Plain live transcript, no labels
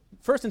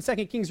First and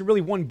Second Kings are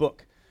really one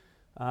book.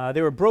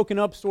 They were broken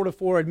up sort of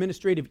for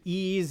administrative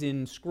ease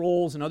in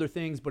scrolls and other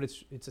things, but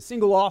it's a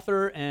single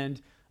author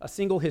and a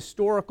single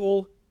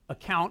historical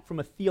account from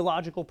a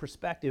theological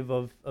perspective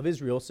of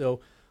Israel.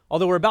 So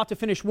although we're about to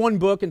finish one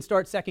book and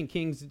start Second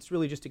Kings, it's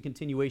really just a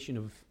continuation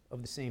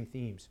of the same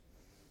themes.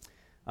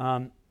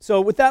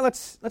 So with that,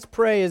 let's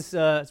pray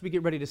as we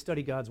get ready to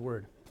study God's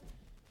Word.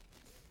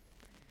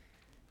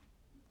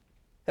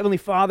 Heavenly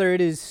Father,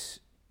 it is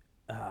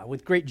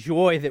with great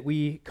joy that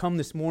we come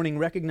this morning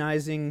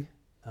recognizing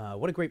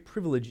what a great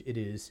privilege it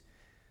is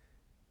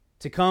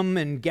to come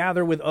and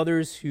gather with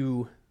others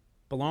who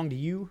belong to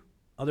you,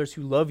 others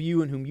who love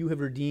you and whom you have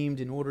redeemed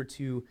in order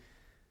to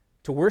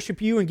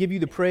worship you and give you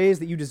the praise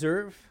that you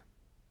deserve,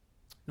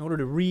 in order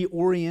to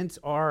reorient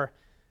our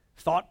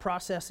thought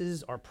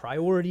processes, our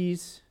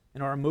priorities,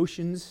 and our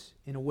emotions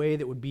in a way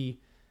that would be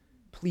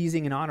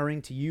pleasing and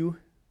honoring to you.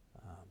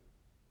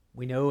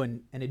 We know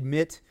and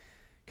admit,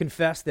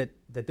 confess that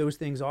those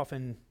things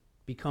often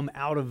become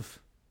out of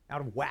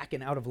whack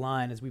and out of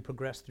line as we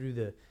progress through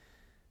the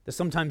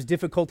sometimes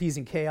difficulties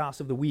and chaos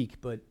of the week,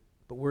 but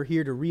we're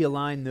here to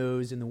realign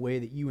those in the way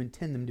that you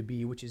intend them to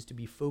be, which is to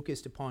be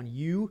focused upon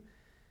you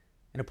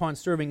and upon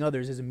serving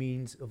others as a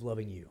means of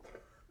loving you.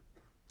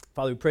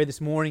 Father, we pray this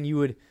morning you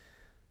would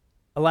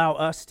allow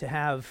us to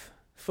have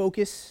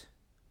focus,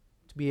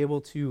 to be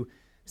able to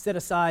set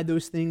aside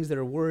those things that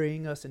are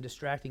worrying us and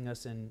distracting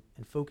us and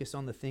focus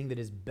on the thing that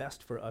is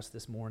best for us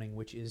this morning,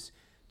 which is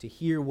to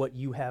hear what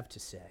you have to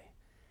say.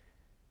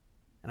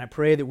 And I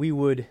pray that we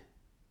would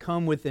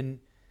come with an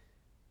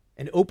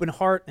open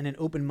heart and an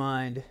open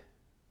mind,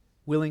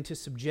 willing to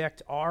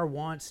subject our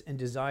wants and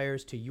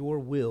desires to your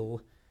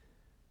will,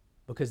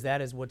 because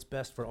that is what's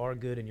best for our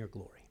good and your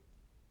glory.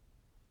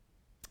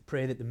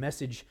 Pray that the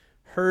message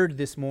heard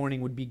this morning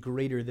would be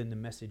greater than the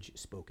message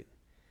spoken,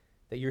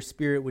 that your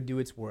Spirit would do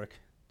its work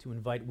to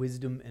invite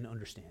wisdom and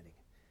understanding.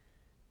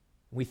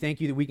 We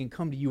thank you that we can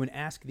come to you and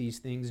ask these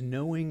things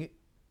knowing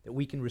that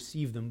we can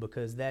receive them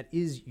because that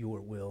is your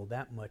will,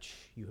 that much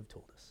you have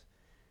told us.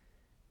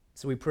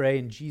 So we pray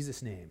in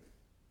Jesus' name,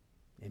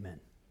 amen.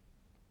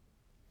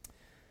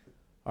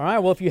 All right,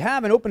 well, if you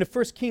haven't, open to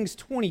 1 Kings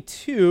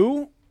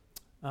 22.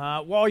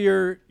 While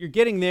you're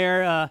getting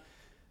there,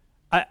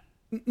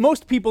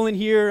 most people in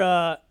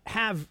here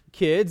have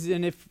kids,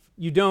 and if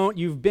you don't,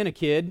 you've been a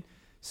kid.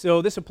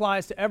 So this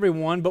applies to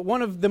everyone, but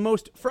one of the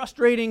most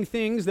frustrating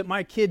things that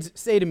my kids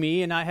say to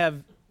me, and I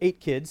have 8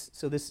 kids,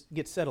 so this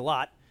gets said a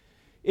lot,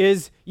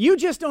 is you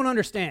just don't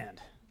understand,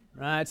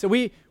 right? So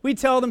we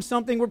tell them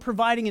something, we're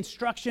providing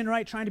instruction,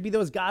 right, trying to be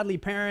those godly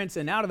parents,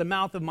 and out of the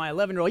mouth of my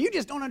 11-year-old, you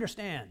just don't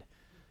understand.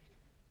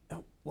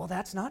 Well,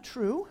 that's not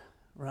true,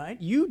 right?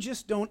 You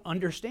just don't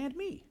understand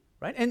me,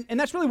 right? And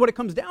that's really what it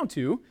comes down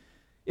to,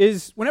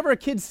 is whenever a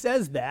kid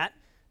says that,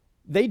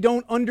 they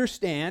don't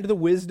understand the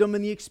wisdom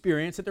and the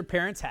experience that their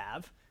parents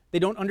have. They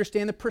don't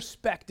understand the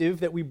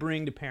perspective that we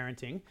bring to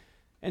parenting.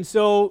 And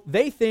so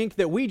they think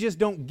that we just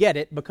don't get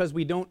it because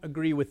we don't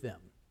agree with them.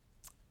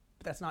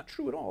 But that's not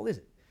true at all, is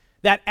it?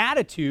 That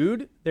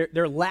attitude,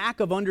 their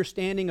lack of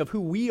understanding of who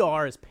we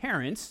are as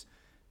parents,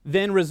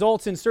 then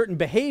results in certain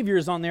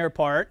behaviors on their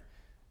part,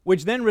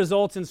 which then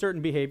results in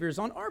certain behaviors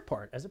on our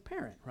part as a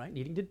parent, right?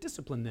 Needing to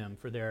discipline them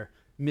for their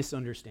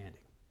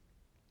misunderstanding.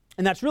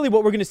 And that's really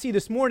what we're going to see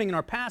this morning in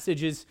our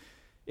passage is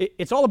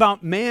it's all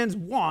about man's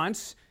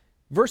wants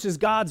versus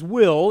God's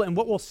will. And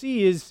what we'll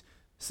see is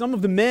some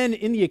of the men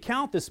in the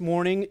account this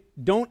morning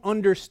don't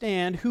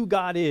understand who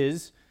God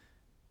is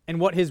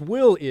and what his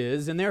will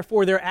is, and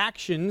therefore their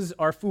actions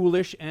are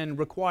foolish and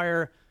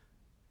require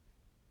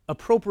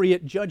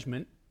appropriate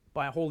judgment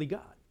by a holy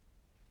God.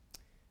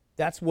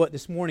 That's what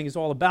this morning is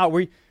all about.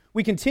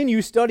 We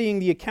continue studying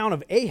the account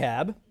of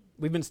Ahab.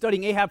 We've been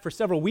studying Ahab for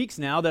several weeks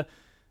now.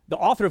 The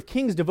author of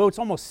Kings devotes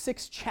almost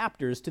 6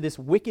 chapters to this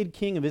wicked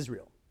king of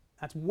Israel.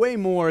 That's way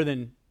more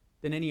than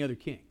any other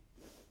king,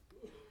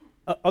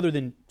 other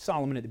than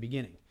Solomon at the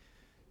beginning.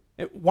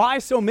 Why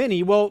so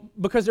many? Well,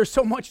 because there's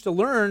so much to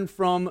learn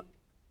from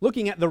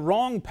looking at the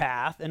wrong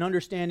path and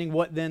understanding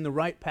what then the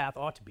right path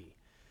ought to be.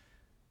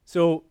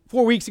 So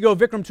 4 weeks ago,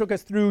 Vikram took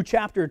us through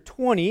chapter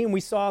 20, and we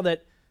saw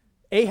that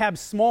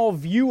Ahab's small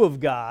view of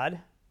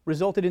God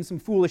resulted in some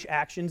foolish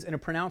actions and a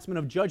pronouncement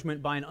of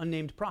judgment by an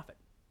unnamed prophet.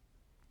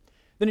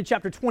 Then in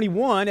chapter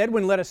 21,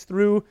 Edwin led us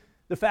through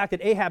the fact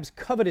that Ahab's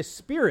covetous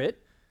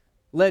spirit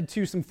led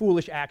to some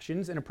foolish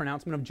actions and a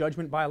pronouncement of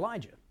judgment by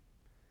Elijah.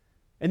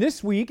 And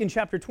this week, in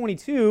chapter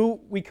 22,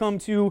 we come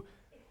to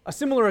a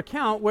similar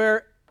account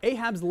where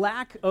Ahab's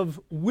lack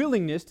of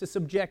willingness to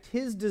subject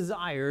his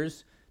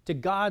desires to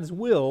God's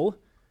will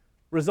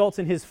results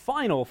in his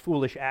final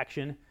foolish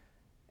action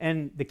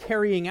and the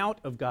carrying out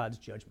of God's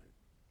judgment.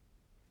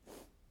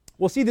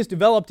 We'll see this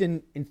developed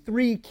in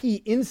 3 key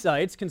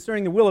insights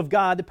concerning the will of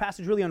God. The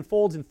passage really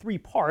unfolds in 3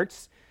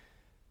 parts.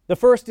 The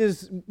first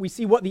is we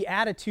see what the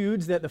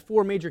attitudes that the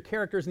 4 major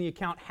characters in the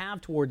account have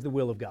towards the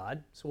will of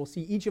God. So we'll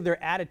see each of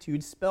their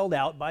attitudes spelled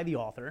out by the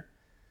author.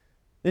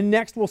 Then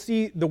next we'll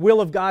see the will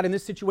of God in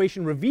this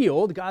situation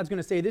revealed. God's going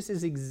to say, this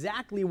is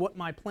exactly what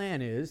my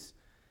plan is.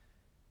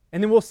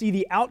 And then we'll see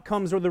the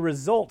outcomes or the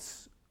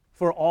results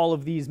for all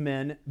of these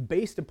men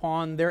based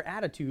upon their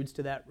attitudes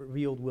to that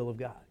revealed will of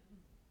God.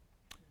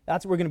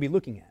 That's what we're going to be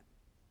looking at.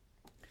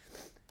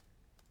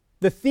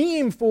 The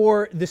theme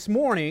for this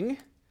morning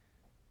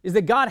is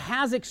that God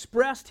has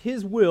expressed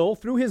His will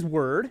through His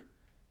Word,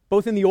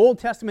 both in the Old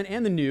Testament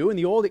and the New. In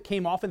the Old, it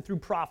came often through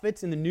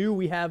prophets. In the New,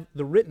 we have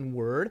the written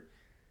Word.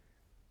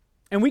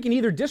 And we can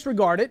either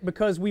disregard it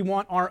because we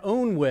want our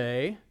own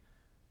way,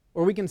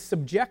 or we can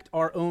subject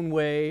our own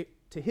way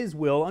to His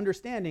will,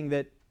 understanding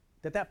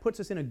that puts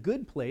us in a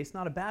good place,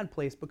 not a bad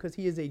place, because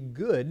He is a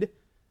good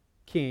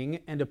King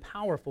and a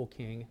powerful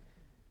King.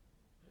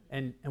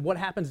 And what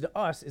happens to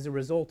us is a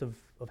result of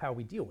how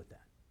we deal with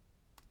that.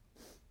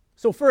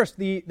 So first,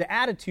 the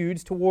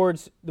attitudes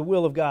towards the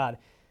will of God.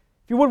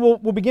 If you would,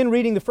 we'll begin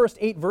reading the first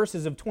 8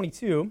 verses of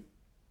 22.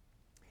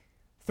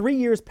 3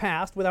 years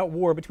passed without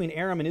war between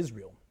Aram and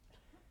Israel.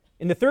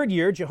 In the 3rd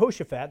year,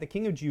 Jehoshaphat, the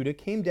king of Judah,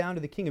 came down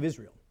to the king of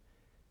Israel.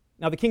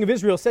 Now the king of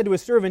Israel said to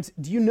his servants,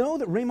 "Do you know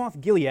that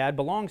Ramoth-Gilead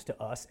belongs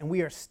to us, and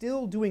we are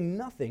still doing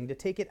nothing to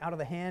take it out of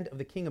the hand of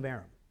the king of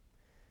Aram?"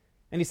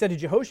 And he said to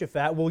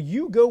Jehoshaphat, "Will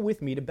you go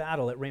with me to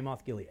battle at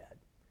Ramoth-Gilead?"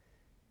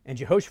 And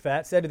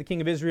Jehoshaphat said to the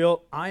king of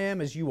Israel, "I am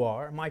as you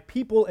are, my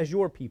people as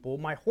your people,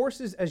 my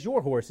horses as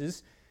your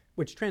horses,"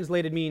 which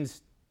translated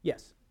means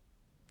yes.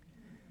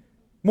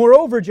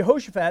 Moreover,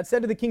 Jehoshaphat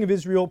said to the king of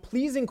Israel,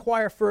 "Please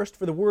inquire first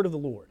for the word of the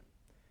Lord."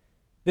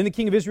 Then the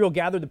king of Israel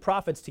gathered the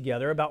prophets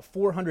together, about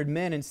 400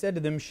 men, and said to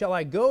them, "Shall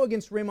I go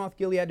against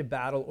Ramoth-Gilead to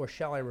battle, or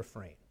shall I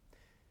refrain?"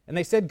 And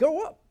they said,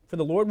 "Go up, for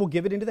the Lord will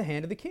give it into the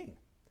hand of the king."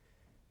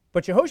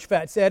 But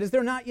Jehoshaphat said, "Is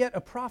there not yet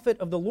a prophet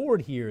of the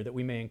Lord here, that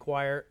we may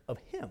inquire of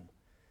him?"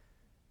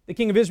 The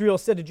king of Israel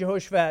said to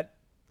Jehoshaphat,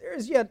 "There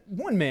is yet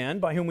one man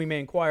by whom we may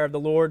inquire of the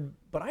Lord,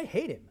 but I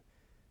hate him,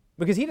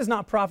 because he does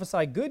not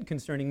prophesy good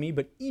concerning me,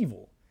 but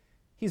evil.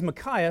 He's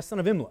Micaiah, son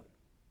of Imlah."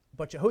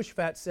 But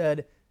Jehoshaphat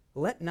said,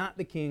 "Let not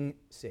the king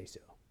say so."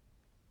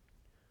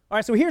 All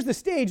right, so here's the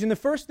stage, and the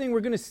first thing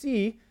we're going to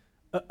see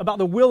about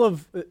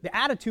the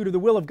attitude of the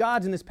will of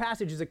God in this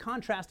passage is a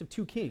contrast of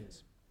 2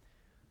 kings.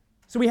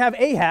 So we have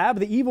Ahab,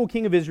 the evil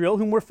king of Israel,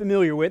 whom we're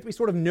familiar with. We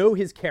sort of know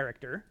his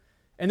character.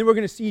 And then we're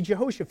going to see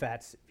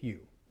Jehoshaphat's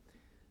view.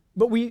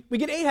 But we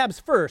get Ahab's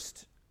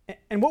first.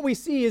 And what we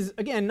see is,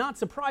 again, not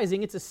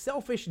surprising. It's a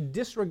selfish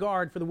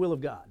disregard for the will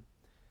of God.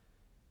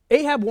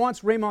 Ahab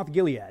wants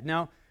Ramoth-Gilead.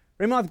 Now,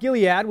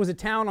 Ramoth-Gilead was a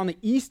town on the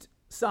east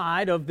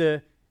side of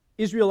the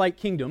Israelite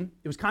kingdom.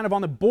 It was kind of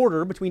on the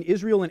border between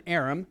Israel and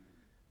Aram.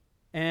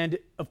 And,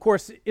 of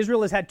course,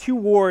 Israel has had 2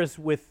 wars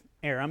with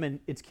Aram and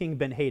its king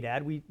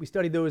Ben-Hadad. We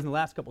studied those in the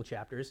last couple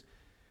chapters.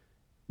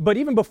 But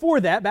even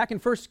before that, back in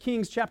 1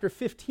 Kings chapter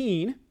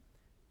 15,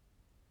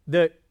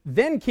 the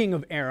then king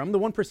of Aram, the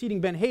one preceding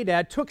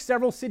Ben-Hadad, took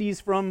several cities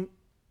from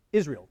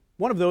Israel.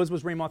 One of those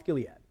was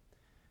Ramoth-Gilead.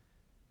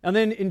 And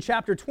then in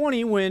chapter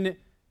 20, when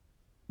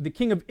the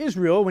king of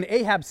Israel, when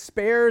Ahab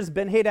spares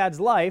Ben-Hadad's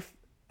life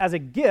as a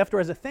gift or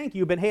as a thank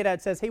you,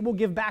 Ben-Hadad says, "Hey, we'll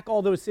give back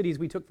all those cities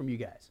we took from you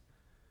guys."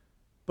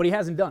 But he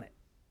hasn't done it.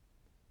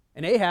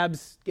 And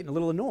Ahab's getting a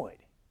little annoyed.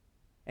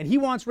 And he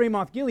wants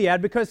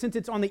Ramoth-Gilead because since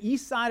it's on the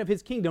east side of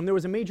his kingdom, there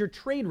was a major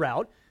trade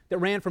route that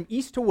ran from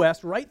east to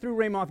west right through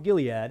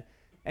Ramoth-Gilead,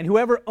 and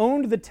whoever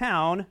owned the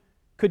town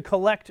could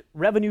collect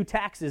revenue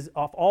taxes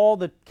off all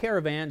the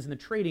caravans and the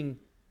trading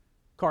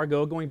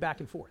cargo going back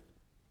and forth.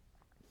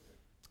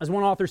 As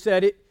one author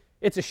said,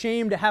 it's a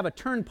shame to have a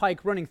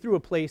turnpike running through a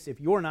place if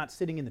you're not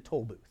sitting in the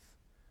toll booth.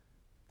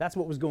 That's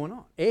what was going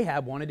on.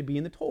 Ahab wanted to be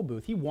in the toll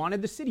booth. He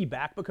wanted the city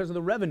back because of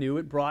the revenue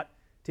it brought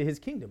to his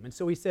kingdom. And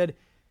so he said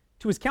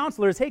to his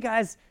counselors, "Hey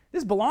guys,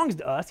 this belongs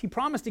to us. He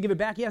promised to give it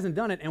back. He hasn't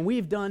done it, and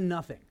we've done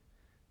nothing.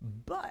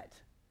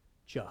 But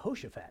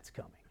Jehoshaphat's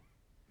coming.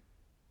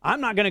 I'm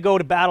not going to go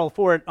to battle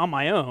for it on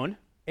my own."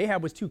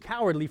 Ahab was too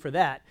cowardly for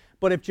that.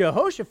 But if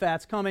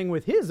Jehoshaphat's coming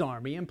with his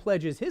army and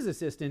pledges his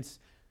assistance,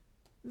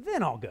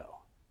 then I'll go.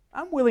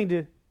 I'm willing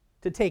to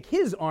take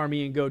his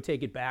army and go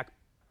take it back,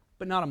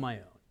 but not on my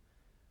own.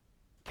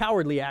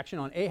 Cowardly action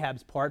on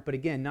Ahab's part, but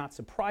again, not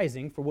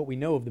surprising for what we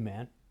know of the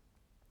man.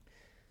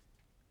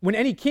 When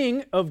any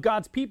king of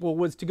God's people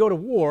was to go to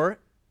war,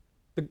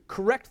 the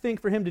correct thing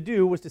for him to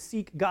do was to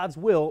seek God's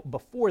will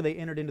before they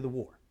entered into the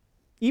war.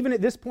 Even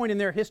at this point in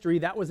their history,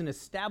 that was an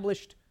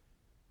established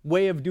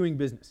way of doing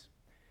business.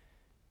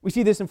 We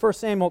see this in 1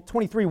 Samuel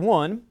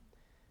 23:1.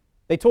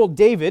 They told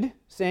David,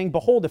 saying,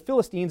 "Behold, the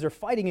Philistines are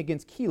fighting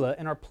against Keilah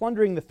and are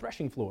plundering the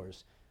threshing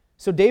floors."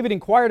 So David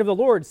inquired of the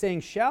Lord,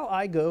 saying, "Shall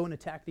I go and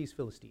attack these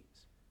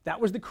Philistines?" That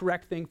was the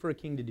correct thing for a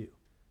king to do,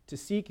 to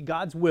seek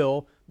God's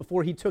will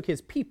before he took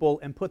his people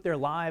and put their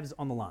lives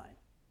on the line.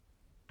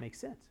 Makes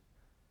sense.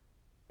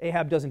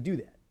 Ahab doesn't do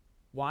that.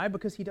 Why?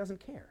 Because he doesn't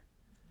care.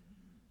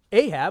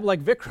 Ahab,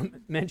 like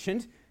Vikram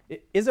mentioned,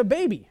 is a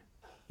baby.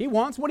 He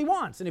wants what he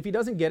wants, and if he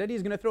doesn't get it,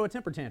 he's going to throw a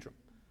temper tantrum.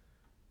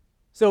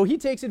 So he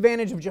takes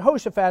advantage of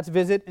Jehoshaphat's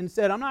visit and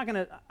said, I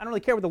don't really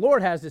care what the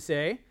Lord has to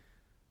say.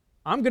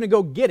 I'm going to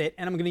go get it,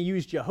 and I'm going to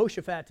use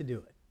Jehoshaphat to do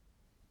it.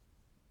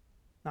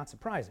 Not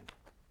surprising.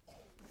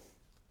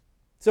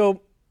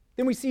 So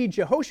then we see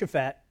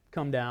Jehoshaphat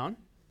come down.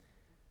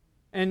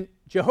 And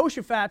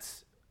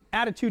Jehoshaphat's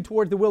attitude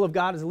towards the will of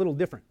God is a little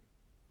different.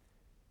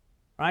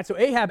 All right, so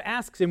Ahab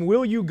asks him,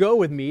 will you go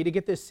with me to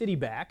get this city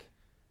back?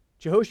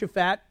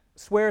 Jehoshaphat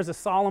swears a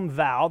solemn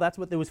vow. That's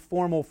what those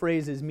formal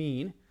phrases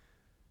mean.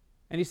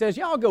 And he says,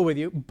 yeah, I'll go with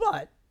you,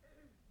 but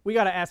we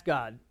got to ask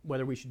God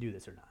whether we should do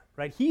this or not.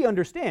 Right? He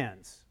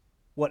understands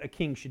what a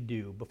king should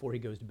do before he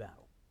goes to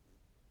battle.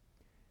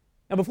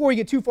 Now, before we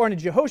get too far into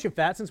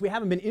Jehoshaphat, since we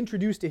haven't been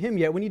introduced to him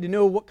yet, we need to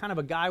know what kind of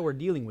a guy we're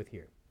dealing with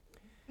here.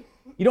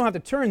 You don't have to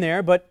turn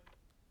there, but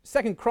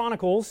 2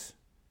 Chronicles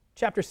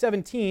chapter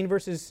 17,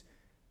 verses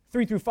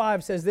 3 through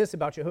 5 says this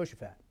about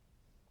Jehoshaphat.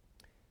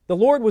 The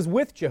Lord was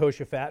with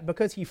Jehoshaphat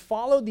because he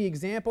followed the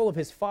example of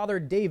his father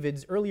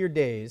David's earlier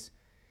days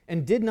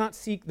and did not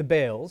seek the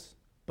Baals,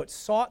 but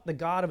sought the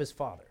God of his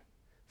father,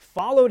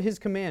 followed his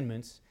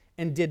commandments,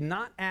 and did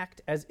not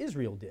act as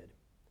Israel did.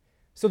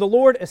 So the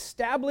Lord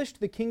established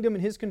the kingdom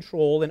in his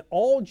control, and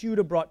all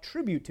Judah brought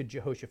tribute to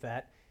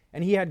Jehoshaphat,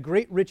 and he had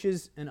great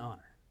riches and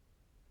honor.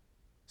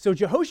 So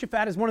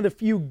Jehoshaphat is one of the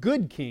few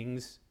good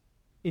kings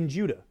in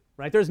Judah,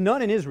 right? There's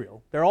none in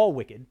Israel. They're all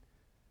wicked.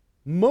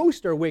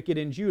 Most are wicked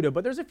in Judah,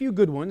 but there's a few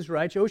good ones,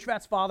 right?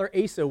 Jehoshaphat's father,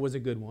 Asa, was a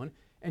good one,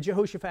 and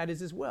Jehoshaphat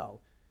is as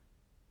well.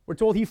 We're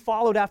told he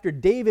followed after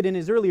David in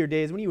his earlier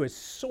days when he was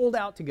sold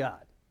out to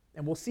God.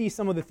 And we'll see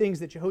some of the things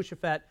that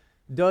Jehoshaphat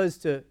does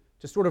to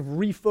sort of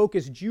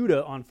refocus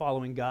Judah on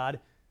following God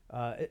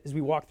as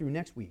we walk through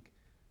next week.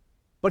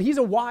 But he's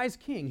a wise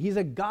king. He's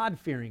a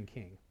God-fearing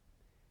king.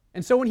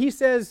 And so when he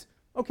says,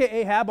 okay,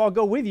 Ahab, I'll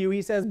go with you,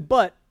 he says,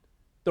 but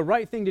the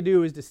right thing to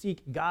do is to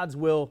seek God's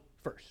will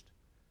first.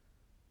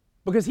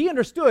 Because he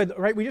understood,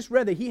 right, we just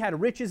read that he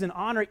had riches and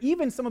honor.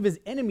 Even some of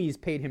his enemies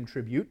paid him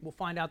tribute. We'll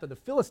find out that the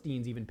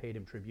Philistines even paid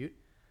him tribute.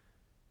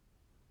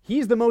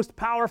 He's the most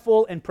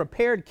powerful and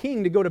prepared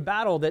king to go to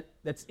battle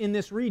that's in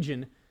this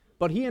region.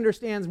 But he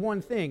understands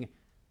one thing.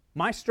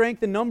 My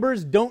strength and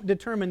numbers don't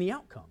determine the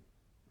outcome.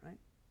 Right?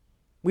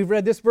 We've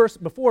read this verse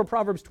before,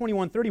 Proverbs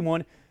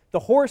 21:31. The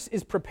horse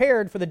is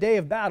prepared for the day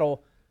of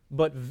battle,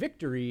 but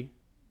victory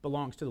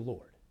belongs to the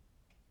Lord.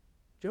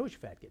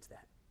 Jehoshaphat gets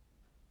that.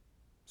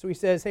 So he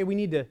says, hey, we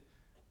need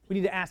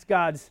to ask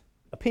God's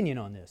opinion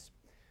on this.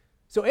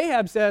 So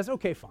Ahab says,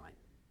 okay, fine.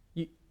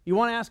 You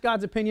want to ask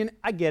God's opinion?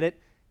 I get it.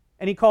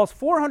 And he calls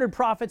 400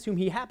 prophets whom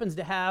he happens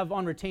to have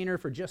on retainer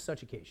for just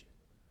such occasion.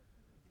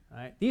 All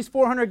right? These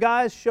 400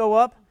 guys show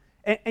up,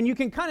 and you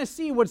can kind of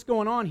see what's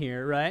going on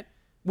here, right?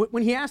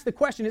 When he asked the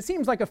question, it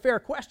seems like a fair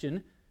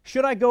question.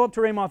 Should I go up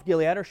to Ramoth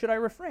Gilead or should I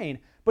refrain?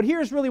 But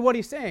here's really what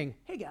he's saying.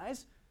 Hey,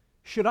 guys,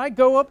 should I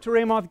go up to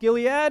Ramoth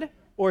Gilead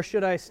or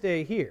should I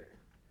stay here?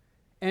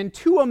 And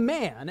to a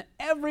man,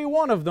 every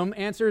one of them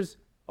answers,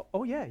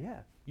 oh, yeah,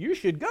 you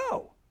should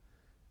go.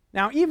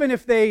 Now, even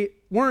if they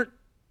weren't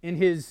in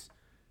his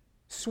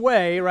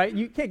sway, right,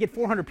 you can't get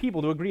 400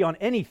 people to agree on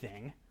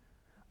anything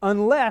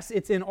unless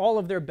it's in all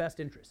of their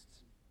best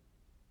interests.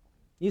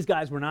 These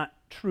guys were not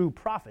true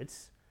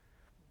prophets.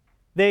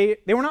 They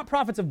were not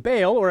prophets of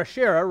Baal or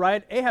Asherah,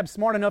 right? Ahab's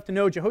smart enough to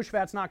know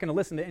Jehoshaphat's not going to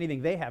listen to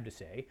anything they have to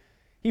say.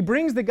 He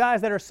brings the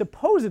guys that are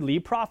supposedly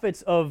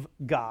prophets of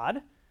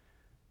God,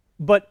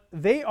 but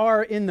they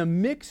are in the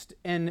mixed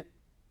and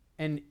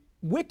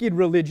wicked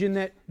religion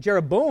that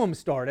Jeroboam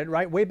started,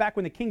 right, way back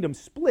when the kingdom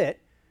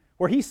split,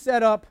 where he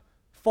set up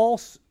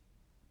false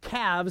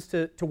calves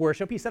to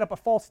worship. He set up a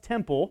false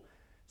temple.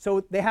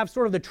 So they have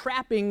sort of the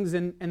trappings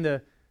and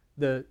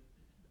the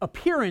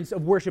appearance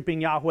of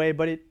worshiping Yahweh,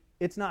 but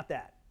it's not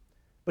that.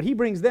 But he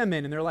brings them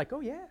in, and they're like,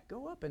 oh yeah,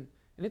 go up, and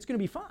it's going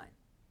to be fine.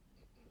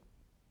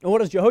 And what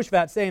does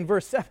Jehoshaphat say in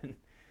verse 7?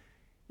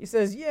 He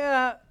says,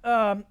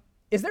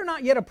 is there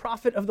not yet a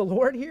prophet of the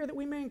Lord here that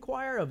we may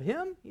inquire of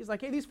him? He's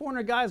like, hey, these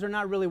 400 guys are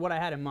not really what I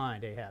had in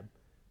mind, Ahab.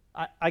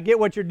 I get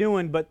what you're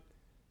doing, but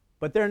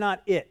they're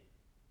not it.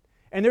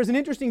 And there's an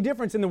interesting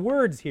difference in the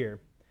words here.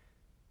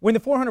 When the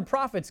 400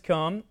 prophets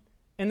come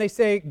and they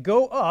say,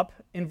 go up,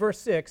 in verse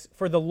 6,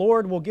 for the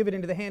Lord will give it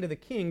into the hand of the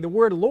king, the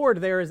word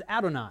Lord there is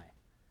Adonai.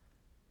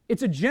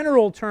 It's a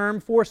general term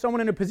for someone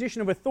in a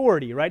position of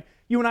authority, right?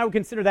 You and I would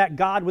consider that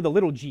God with a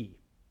little g,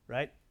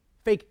 right?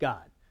 Fake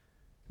God.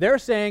 They're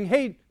saying,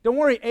 hey, don't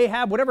worry,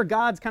 Ahab, whatever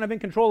God's kind of in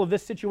control of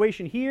this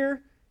situation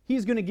here,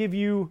 he's going to give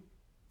you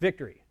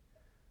victory.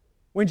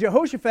 When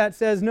Jehoshaphat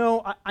says,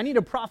 no, I need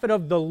a prophet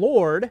of the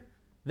Lord,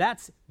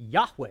 that's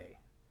Yahweh.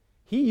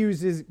 He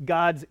uses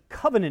God's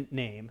covenant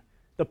name,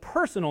 the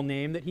personal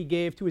name that he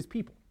gave to his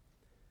people.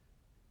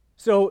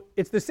 So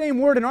it's the same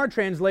word in our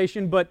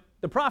translation, but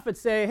the prophets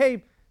say,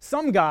 hey,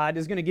 some God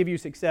is going to give you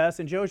success,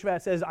 and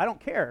Jehoshaphat says, I don't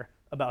care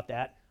about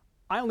that.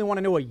 I only want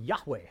to know what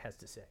Yahweh has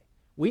to say.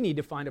 We need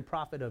to find a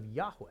prophet of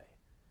Yahweh.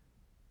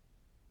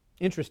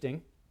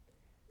 Interesting.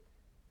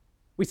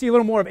 We see a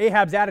little more of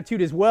Ahab's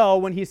attitude as well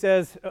when he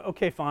says,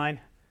 okay, fine,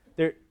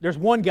 there's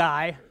one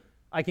guy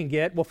I can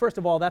get. Well, first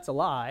of all, that's a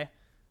lie.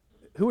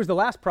 Who was the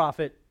last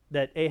prophet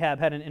that Ahab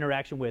had an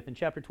interaction with in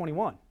chapter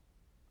 21?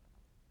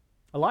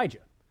 Elijah.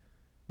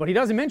 But he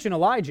doesn't mention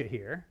Elijah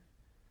here,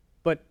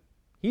 but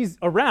he's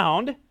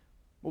around.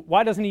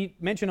 Why doesn't he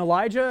mention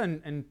Elijah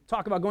and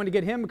talk about going to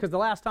get him? Because the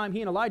last time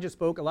he and Elijah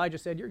spoke, Elijah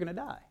said, you're going to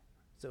die.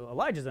 So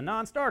Elijah's a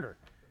non-starter.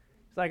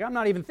 It's like, I'm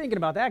not even thinking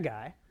about that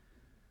guy.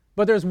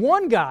 But there's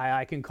one guy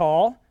I can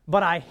call,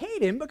 but I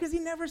hate him because he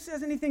never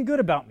says anything good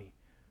about me.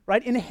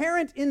 Right?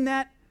 Inherent in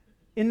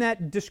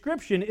that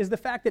description is the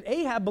fact that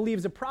Ahab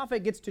believes a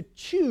prophet gets to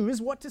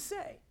choose what to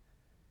say.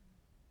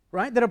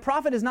 Right? That a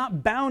prophet is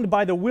not bound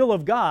by the will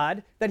of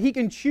God, that he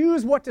can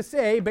choose what to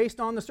say based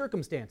on the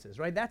circumstances.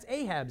 Right? That's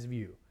Ahab's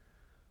view.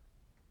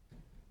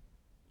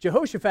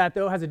 Jehoshaphat,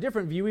 though, has a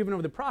different view even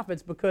over the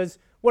prophets, because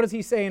what does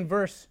he say in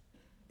verse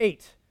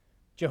 8?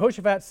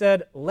 Jehoshaphat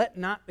said, let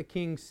not the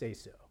king say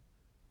so.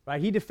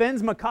 Right? He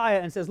defends Micaiah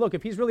and says, look,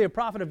 if he's really a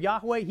prophet of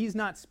Yahweh, he's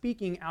not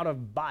speaking out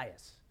of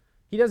bias.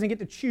 He doesn't get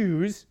to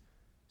choose,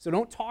 so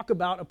don't talk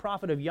about a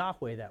prophet of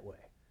Yahweh that way.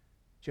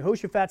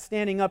 Jehoshaphat's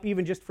standing up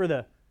even just for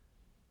the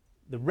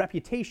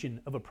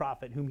reputation of a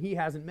prophet whom he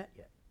hasn't met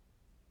yet.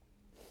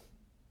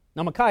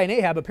 Now, Micaiah and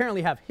Ahab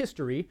apparently have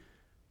history,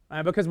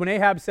 because when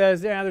Ahab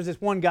says, yeah, there's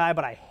this one guy,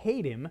 but I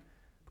hate him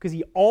because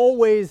he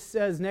always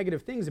says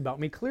negative things about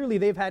me, clearly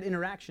they've had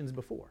interactions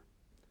before.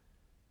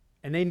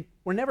 And they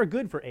were never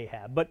good for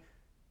Ahab. But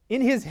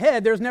in his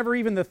head, there's never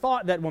even the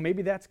thought that, well,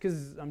 maybe that's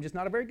because I'm just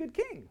not a very good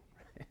king.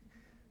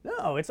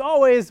 No, it's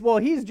always, well,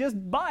 he's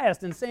just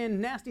biased and saying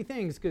nasty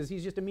things because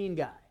he's just a mean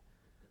guy.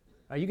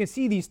 You can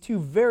see these two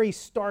very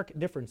stark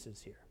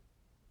differences here.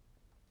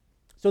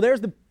 So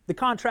there's the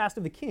contrast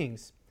of the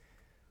kings.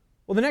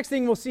 Well, the next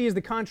thing we'll see is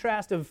the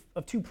contrast of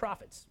two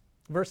prophets.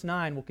 Verse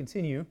 9 will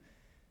continue.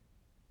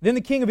 Then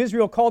the king of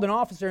Israel called an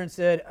officer and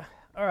said,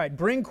 all right,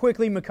 bring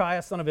quickly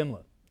Micaiah, son of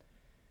Imlah.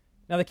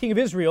 Now the king of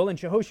Israel and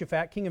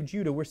Jehoshaphat, king of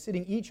Judah, were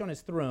sitting each on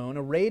his throne,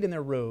 arrayed in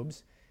their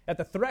robes, at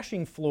the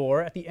threshing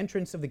floor at the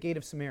entrance of the gate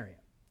of Samaria.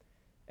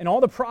 And all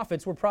the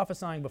prophets were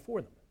prophesying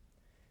before them.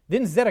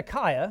 Then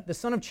Zedekiah, the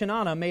son of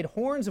Chenaanah, made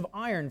horns of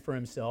iron for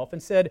himself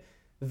and said,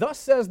 thus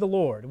says the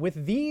Lord,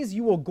 with these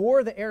you will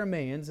gore the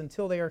Arameans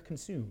until they are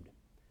consumed.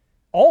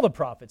 All the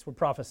prophets were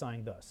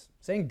prophesying thus,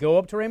 saying, go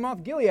up to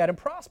Ramoth Gilead and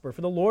prosper,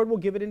 for the Lord will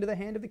give it into the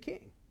hand of the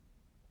king.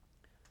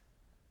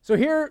 So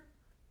here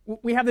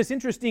we have this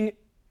interesting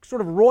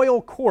sort of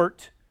royal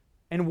court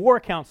and war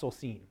council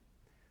scene.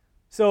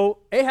 So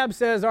Ahab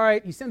says, all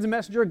right, he sends a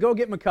messenger, go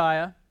get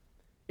Micaiah.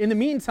 In the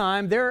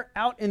meantime, they're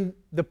out in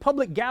the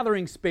public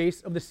gathering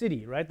space of the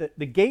city, right?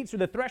 The gates or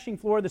the threshing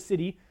floor of the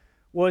city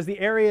was the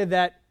area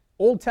that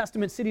Old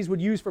Testament cities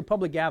would use for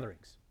public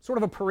gatherings, sort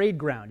of a parade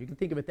ground. You can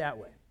think of it that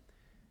way.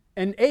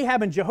 And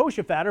Ahab and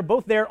Jehoshaphat are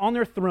both there on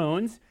their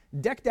thrones,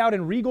 decked out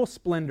in regal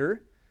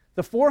splendor.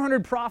 The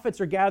 400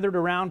 prophets are gathered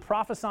around,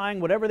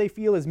 prophesying whatever they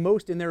feel is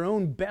most in their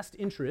own best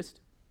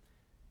interest.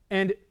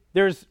 And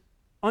there's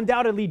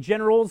undoubtedly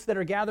generals that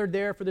are gathered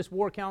there for this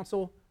war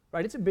council,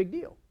 right? It's a big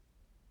deal.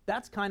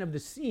 That's kind of the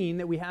scene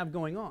that we have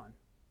going on.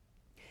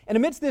 And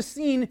amidst this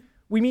scene,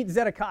 we meet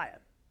Zedekiah.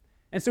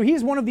 And so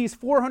he's one of these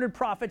 400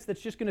 prophets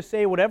that's just going to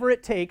say whatever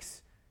it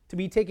takes to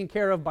be taken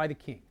care of by the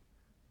king,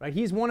 right?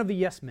 He's one of the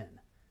yes men.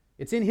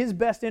 It's in his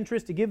best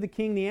interest to give the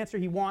king the answer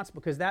he wants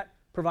because that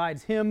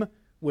provides him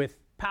with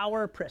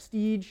power,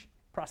 prestige,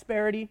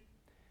 prosperity.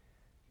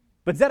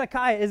 But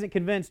Zedekiah isn't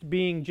convinced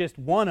being just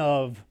one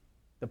of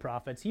the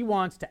prophets. He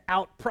wants to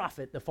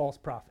out-prophet the false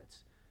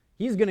prophets.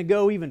 He's going to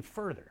go even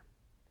further.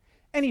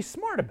 And he's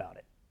smart about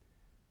it.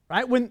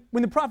 Right? When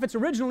the prophets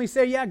originally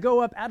say, yeah, go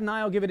up,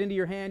 Adonai will give it into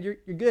your hand, you're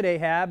good,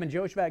 Ahab, and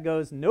Jehoshaphat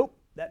goes, nope,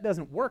 that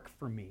doesn't work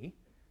for me.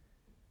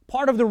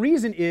 Part of the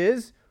reason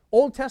is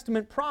Old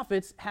Testament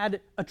prophets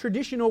had a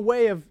traditional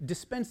way of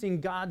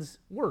dispensing God's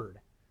word.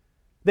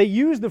 They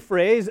used the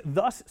phrase,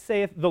 thus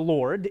saith the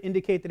Lord, to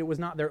indicate that it was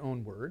not their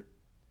own word.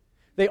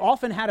 They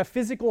often had a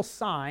physical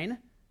sign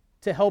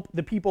to help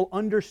the people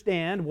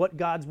understand what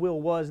God's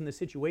will was in the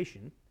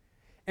situation.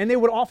 And they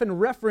would often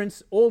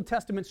reference Old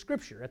Testament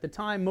scripture, at the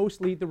time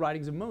mostly the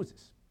writings of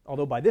Moses,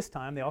 although by this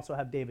time they also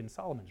have David and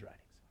Solomon's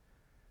writings.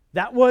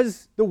 That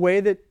was the way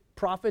that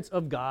prophets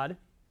of God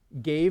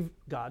gave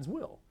God's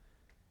will.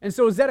 And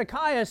so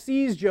Zedekiah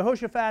sees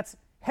Jehoshaphat's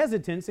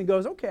hesitance and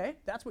goes, okay,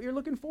 that's what you're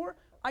looking for?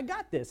 I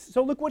got this.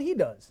 So look what he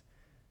does.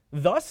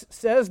 Thus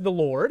says the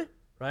Lord,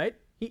 right?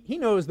 He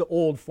knows the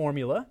old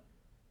formula.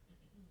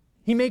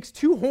 He makes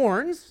 2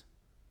 horns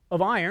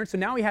of iron, so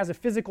now he has a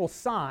physical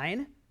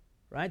sign,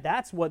 right?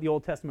 That's what the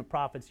Old Testament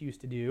prophets used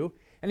to do.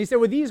 And he said,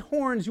 with these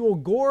horns you will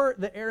gore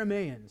the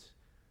Arameans.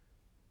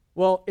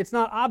 Well, it's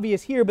not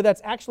obvious here, but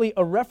that's actually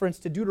a reference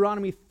to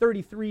Deuteronomy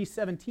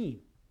 33:17.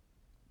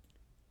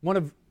 One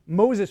of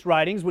Moses'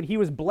 writings, when he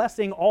was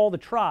blessing all the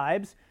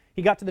tribes,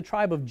 he got to the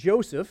tribe of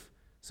Joseph,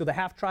 so the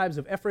half-tribes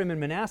of Ephraim and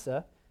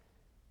Manasseh,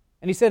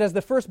 and he said, as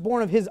the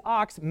firstborn of his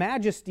ox,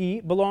 majesty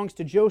belongs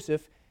to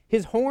Joseph.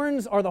 His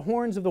horns are the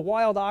horns of the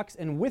wild ox,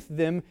 and with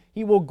them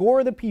he will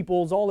gore the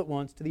peoples all at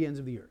once to the ends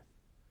of the earth.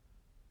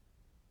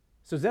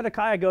 So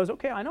Zedekiah goes,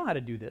 okay, I know how to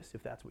do this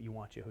if that's what you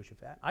want,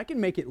 Jehoshaphat. I can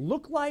make it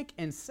look like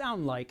and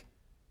sound like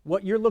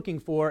what you're looking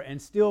for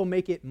and still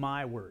make it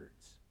my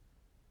words.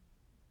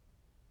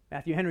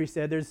 Matthew Henry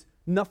said, there's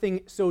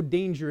nothing so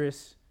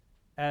dangerous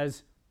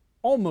as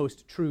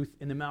almost truth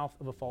in the mouth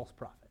of a false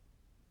prophet.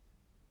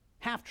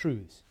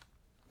 Half-truths.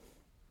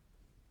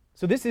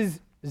 So this is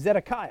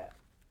Zedekiah.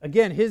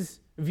 Again, his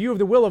view of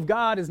the will of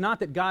God is not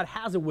that God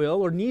has a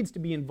will or needs to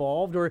be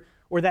involved or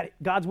that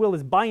God's will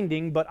is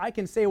binding, but I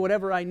can say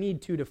whatever I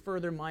need to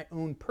further my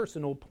own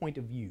personal point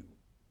of view.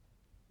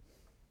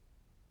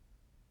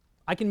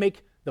 I can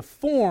make the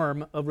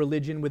form of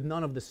religion with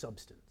none of the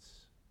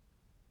substance.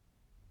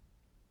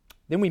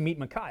 Then we meet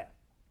Micaiah.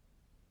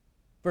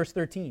 Verse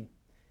 13.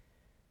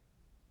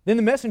 Then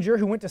the messenger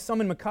who went to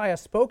summon Micaiah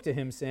spoke to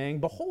him, saying,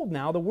 Behold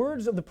now, the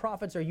words of the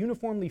prophets are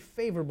uniformly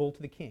favorable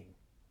to the king.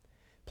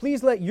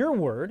 Please let your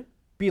word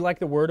be like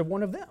the word of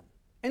one of them,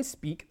 and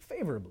speak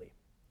favorably.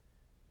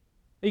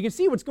 Now you can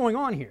see what's going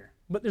on here,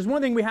 but there's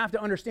one thing we have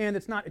to understand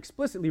that's not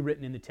explicitly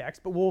written in the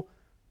text, but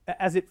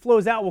as it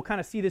flows out, we'll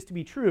kind of see this to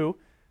be true.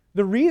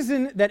 The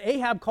reason that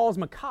Ahab calls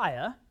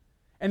Micaiah,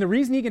 and the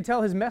reason he can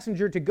tell his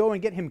messenger to go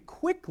and get him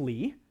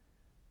quickly,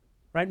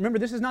 right? Remember,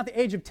 this is not the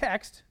age of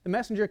text. The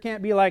messenger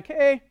can't be like,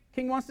 hey,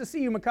 king wants to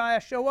see you,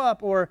 Micaiah, show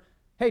up, or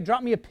hey,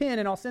 drop me a pin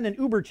and I'll send an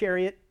Uber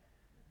chariot,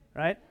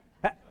 right?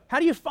 How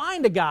do you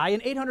find a guy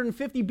in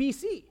 850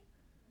 BC?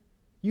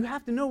 You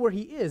have to know where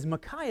he is.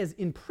 Micaiah's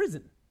in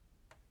prison.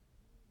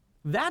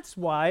 That's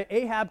why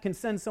Ahab can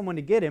send someone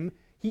to get him.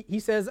 He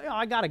says, oh,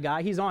 I got a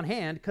guy, he's on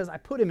hand because I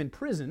put him in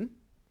prison.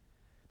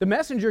 The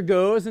messenger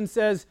goes and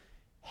says,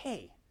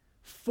 hey,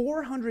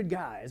 400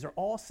 guys are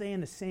all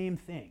saying the same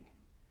thing.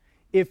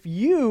 If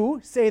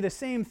you say the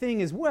same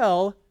thing as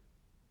well,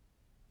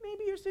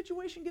 maybe your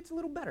situation gets a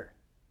little better.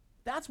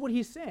 That's what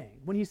he's saying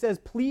when he says,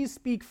 please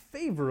speak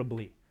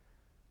favorably,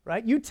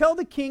 right? You tell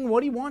the king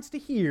what he wants to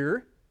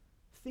hear,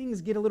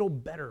 things get a little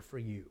better for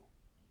you.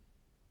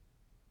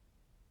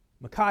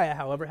 Micaiah,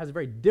 however, has a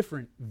very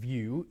different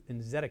view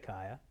than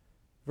Zedekiah.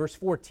 Verse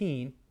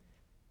 14,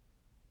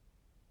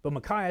 but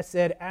Micaiah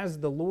said, as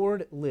the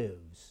Lord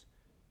lives,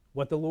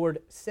 what the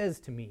Lord says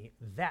to me,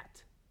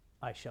 that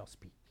I shall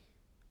speak.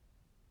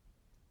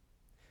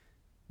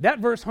 That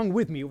verse hung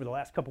with me over the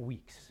last couple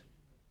weeks.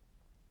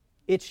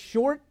 It's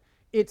short,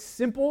 it's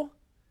simple,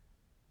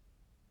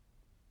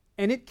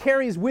 and it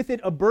carries with it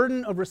a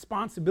burden of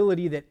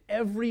responsibility that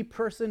every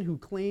person who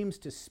claims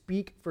to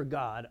speak for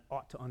God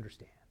ought to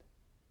understand.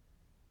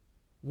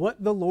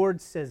 What the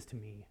Lord says to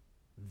me,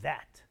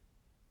 that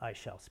I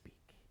shall speak.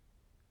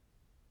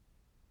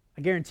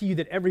 I guarantee you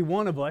that every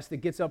one of us that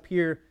gets up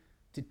here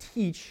to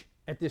teach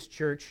at this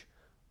church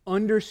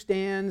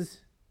understands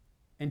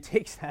and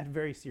takes that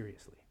very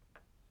seriously.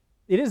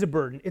 It is a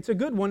burden. It's a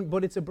good one,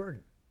 but it's a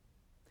burden.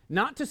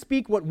 Not to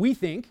speak what we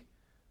think,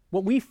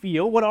 what we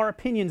feel, what our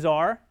opinions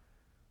are,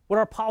 what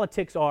our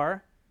politics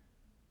are.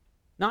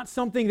 Not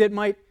something that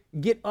might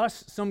get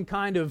us some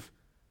kind of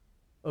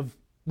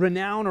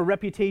renown or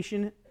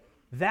reputation.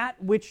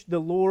 That which the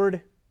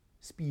Lord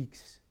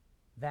speaks,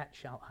 that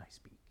shall I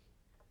speak.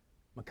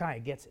 Micaiah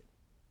gets it.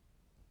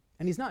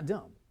 And he's not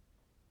dumb.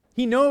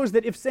 He knows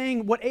that if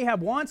saying what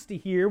Ahab wants to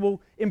hear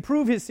will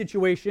improve his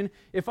situation,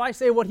 if I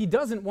say what he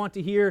doesn't want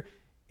to hear,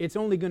 it's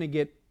only going to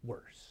get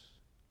worse.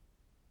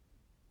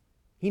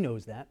 He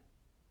knows that.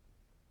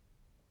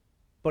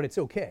 But it's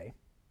okay,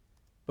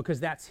 because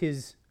that's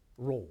his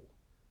role.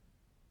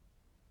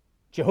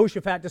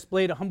 Jehoshaphat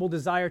displayed a humble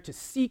desire to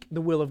seek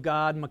the will of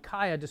God.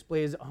 Micaiah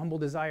displays a humble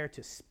desire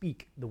to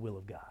speak the will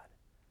of God.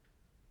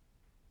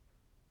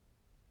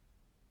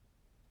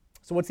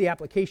 So what's the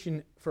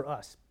application for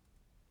us?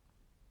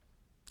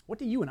 What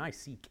do you and I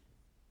seek?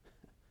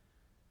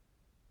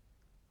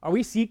 Are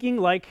we seeking,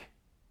 like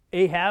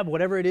Ahab,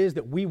 whatever it is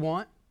that we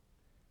want,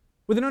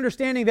 with an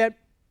understanding that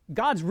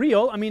God's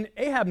real? I mean,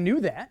 Ahab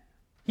knew that.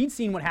 He'd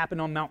seen what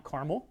happened on Mount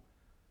Carmel.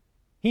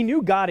 He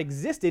knew God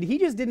existed. He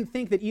just didn't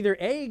think that either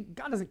A,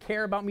 God doesn't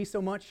care about me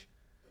so much,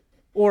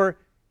 or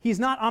he's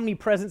not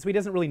omnipresent, so he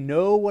doesn't really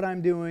know what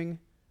I'm doing,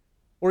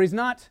 or he's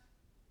not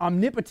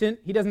omnipotent,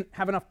 he doesn't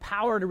have enough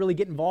power to really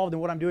get involved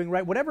in what I'm doing,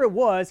 right? Whatever it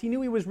was, he knew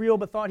he was real,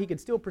 but thought he could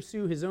still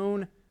pursue his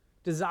own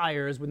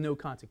desires with no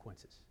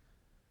consequences.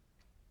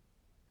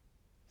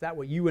 Is that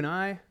what you and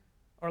I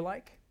are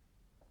like?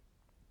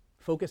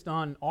 Focused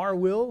on our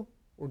will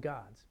or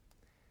God's?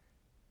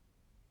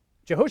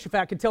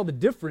 Jehoshaphat could tell the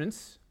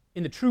difference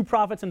in the true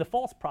prophets and the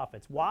false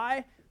prophets.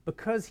 Why?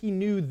 Because he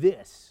knew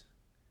this.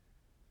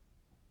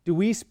 Do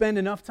we spend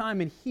enough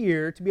time in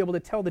here to be able to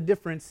tell the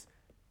difference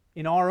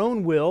in our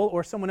own will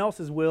or someone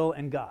else's will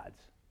and God's?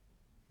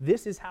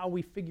 This is how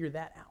we figure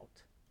that out.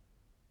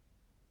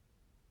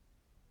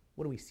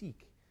 What do we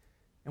seek?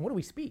 And what do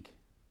we speak?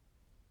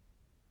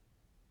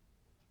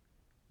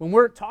 When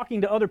we're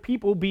talking to other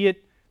people, be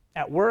it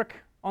at work,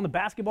 on the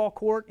basketball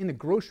court, in the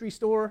grocery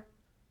store,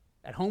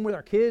 at home with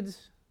our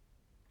kids,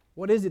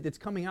 what is it that's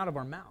coming out of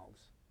our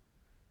mouths?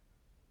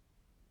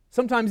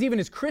 Sometimes even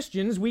as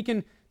Christians, we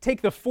can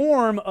take the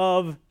form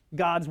of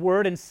God's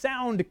word and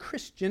sound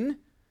Christian.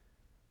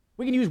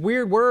 We can use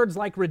weird words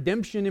like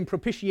redemption and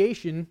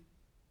propitiation,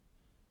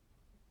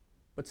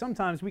 but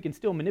sometimes we can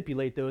still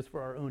manipulate those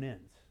for our own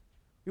ends.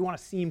 We want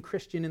to seem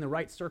Christian in the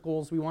right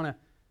circles. We want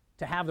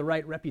to have the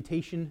right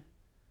reputation.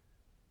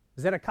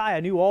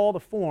 Zedekiah knew all the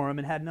form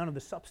and had none of the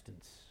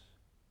substance.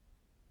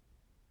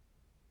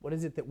 What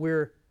is it that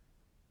we're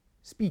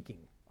speaking?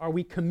 Are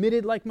we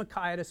committed like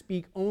Micaiah to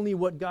speak only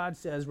what God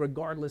says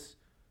regardless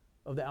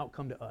of the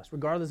outcome to us,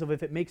 regardless of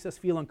if it makes us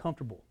feel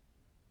uncomfortable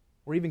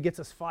or even gets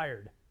us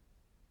fired?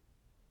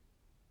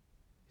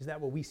 Is that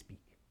what we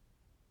speak?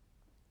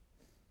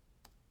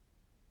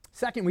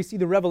 Second, we see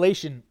the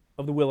revelation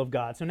of the will of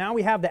God. So now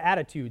we have the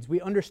attitudes.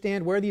 We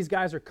understand where these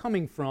guys are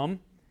coming from,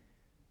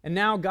 and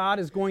now God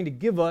is going to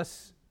give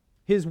us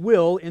his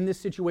will in this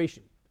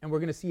situation, and we're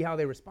going to see how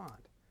they respond.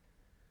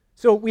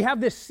 So we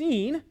have this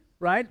scene,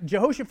 right?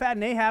 Jehoshaphat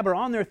and Ahab are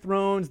on their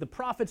thrones. The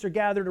prophets are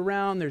gathered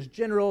around. There's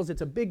generals.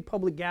 It's a big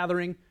public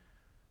gathering,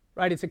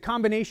 right? It's a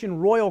combination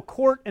royal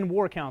court and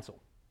war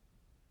council.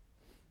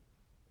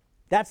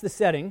 That's the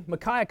setting.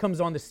 Micaiah comes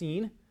on the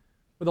scene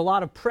with a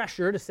lot of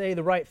pressure to say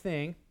the right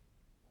thing.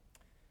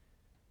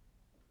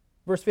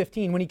 Verse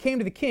 15, when he came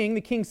to the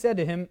king said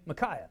to him,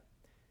 Micaiah,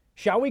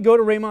 shall we go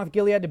to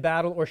Ramoth-Gilead to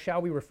battle, or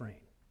shall we refrain?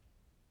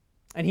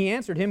 And he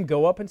answered him,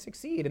 go up and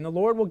succeed, and the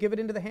Lord will give it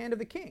into the hand of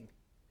the king.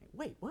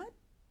 Wait, what?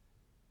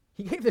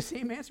 He gave the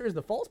same answer as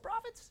the false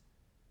prophets?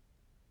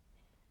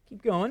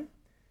 Keep going.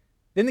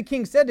 Then the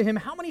king said to him,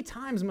 how many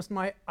times must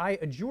I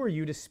adjure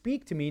you to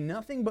speak to me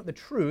nothing but the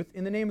truth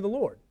in the name of the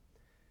Lord?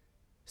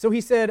 So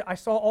he said, I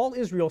saw all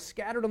Israel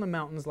scattered on the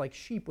mountains like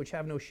sheep which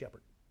have no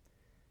shepherd.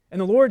 And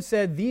the Lord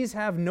said, these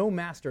have no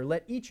master.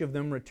 Let each of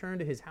them return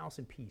to his house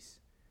in peace.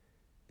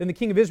 Then the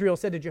king of Israel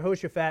said to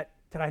Jehoshaphat,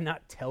 did I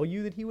not tell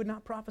you that he would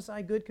not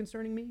prophesy good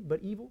concerning me,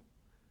 but evil?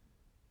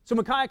 So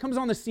Micaiah comes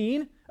on the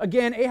scene.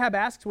 Again, Ahab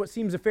asks what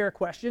seems a fair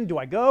question. Do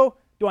I go?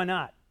 Do I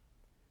not?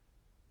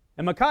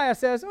 And Micaiah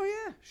says, oh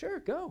yeah, sure,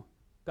 go.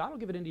 God will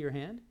give it into your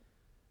hand.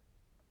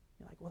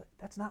 You're like, well,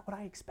 that's not what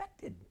I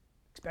expected.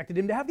 Expected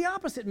him to have the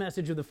opposite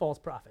message of the false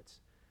prophets.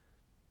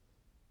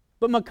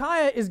 But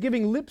Micaiah is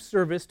giving lip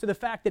service to the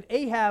fact that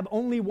Ahab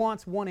only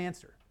wants one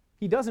answer.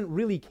 He doesn't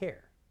really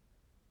care.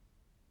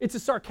 It's a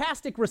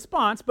sarcastic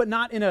response, but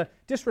not in a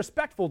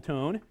disrespectful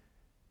tone.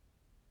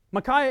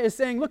 Micaiah is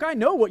saying, look, I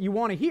know what you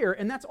want to hear,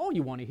 and that's all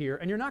you want to hear,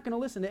 and you're not going to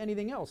listen to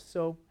anything else.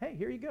 So, hey,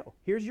 here you go.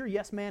 Here's your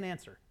yes man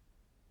answer.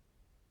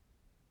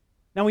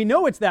 Now, we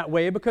know it's that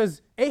way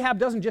because Ahab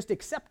doesn't just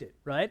accept it,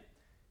 right?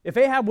 If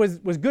Ahab was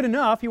good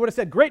enough, he would have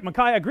said, great,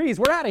 Micaiah agrees,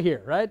 we're out of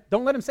here, right?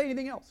 Don't let him say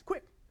anything else,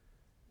 quick.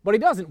 But he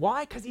doesn't.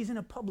 Why? Because he's in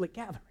a public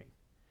gathering.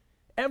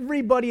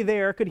 Everybody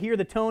there could hear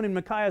the tone in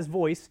Micaiah's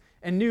voice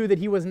and knew that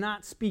he was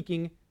not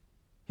speaking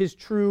his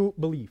true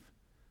belief.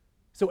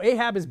 So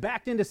Ahab is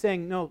backed into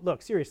saying, no,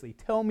 look, seriously,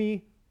 tell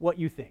me what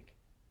you think.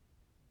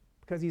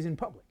 Because he's in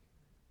public.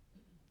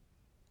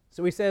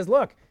 So he says,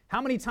 look,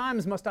 how many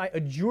times must I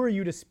adjure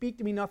you to speak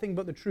to me nothing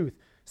but the truth?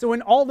 So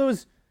in all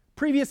those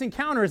previous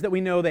encounters that we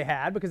know they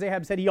had, because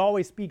Ahab said he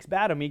always speaks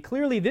bad of me,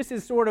 clearly this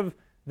is sort of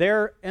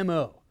their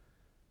MO.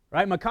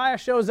 Right? Micaiah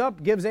shows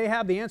up, gives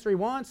Ahab the answer he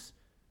wants.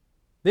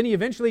 Then he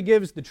eventually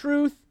gives the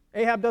truth.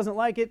 Ahab doesn't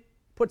like it,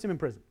 puts him in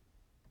prison.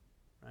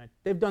 Right?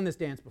 They've done this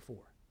dance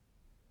before.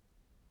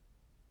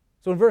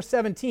 So in verse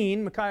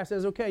 17, Micaiah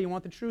says, okay, you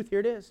want the truth? Here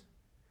it is.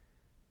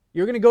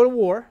 You're going to go to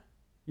war.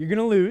 You're going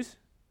to lose.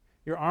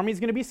 Your army's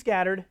going to be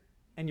scattered,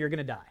 and you're going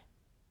to die.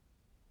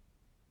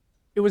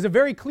 It was a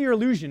very clear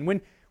allusion.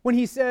 When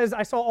he says,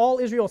 I saw all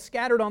Israel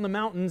scattered on the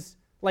mountains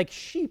like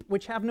sheep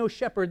which have no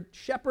shepherd,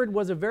 shepherd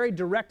was a very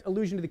direct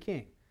allusion to the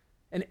king.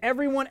 And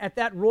everyone at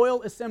that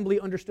royal assembly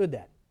understood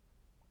that.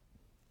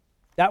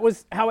 That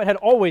was how it had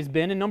always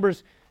been. In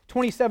Numbers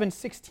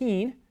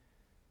 27:16,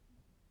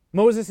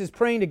 Moses is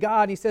praying to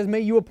God. He says, may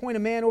you appoint a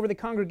man over the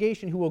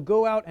congregation who will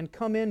go out and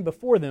come in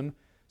before them,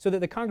 so that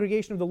the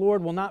congregation of the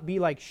Lord will not be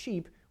like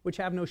sheep which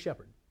have no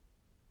shepherd.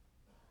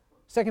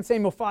 2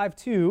 Samuel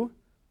 5:2,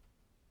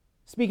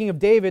 speaking of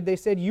David, they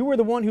said, you were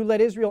the one who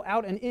led Israel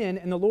out and in,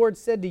 and the Lord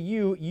said to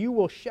you, you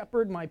will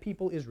shepherd my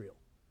people Israel.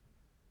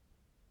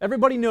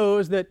 Everybody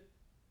knows that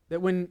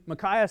when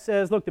Micaiah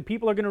says, look, the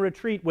people are going to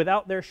retreat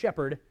without their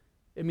shepherd,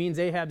 it means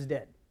Ahab's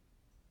dead.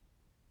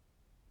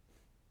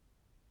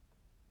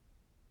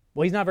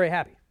 Well, he's not very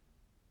happy,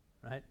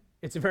 right?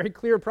 It's a very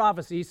clear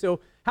prophecy, so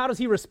how does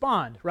he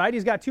respond, right?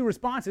 He's got two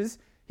responses.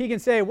 He can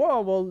say,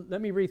 whoa, well,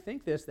 let me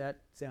rethink this. That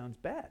sounds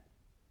bad.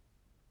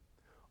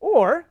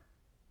 Or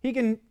he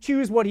can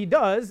choose what he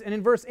does, and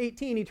in verse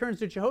 18, he turns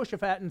to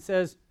Jehoshaphat and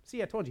says,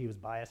 see, I told you he was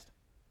biased.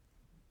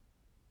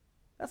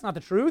 That's not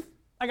the truth.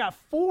 I got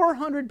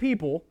 400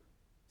 people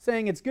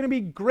saying it's going to be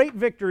great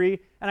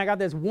victory, and I got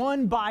this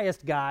one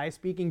biased guy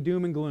speaking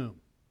doom and gloom.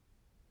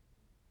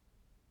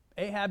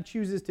 Ahab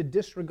chooses to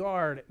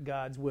disregard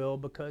God's will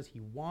because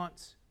he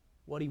wants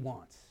what he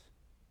wants.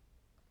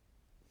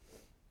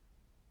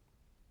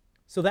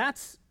 So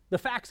that's the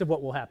facts of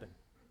what will happen.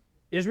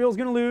 Israel's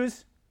going to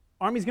lose.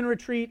 Army's going to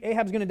retreat.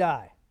 Ahab's going to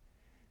die.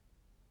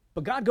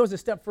 But God goes a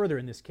step further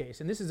in this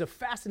case, and this is a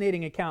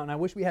fascinating account, and I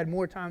wish we had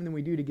more time than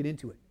we do to get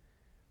into it.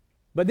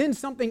 But then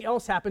something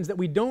else happens that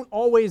we don't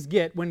always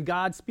get when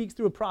God speaks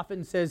through a prophet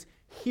and says,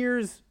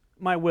 here's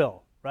my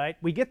will, right?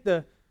 We get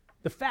the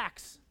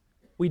facts.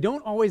 We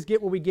don't always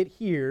get what we get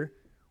here,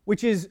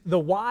 which is the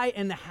why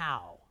and the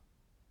how.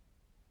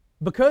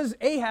 because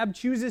Ahab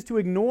chooses to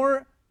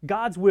ignore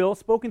God's will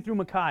spoken through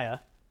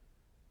Micaiah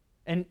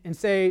and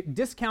say,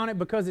 discount it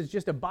because it's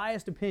just a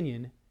biased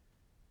opinion,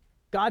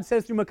 God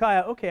says through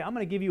Micaiah, okay, I'm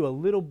going to give you a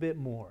little bit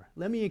more.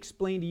 Let me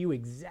explain to you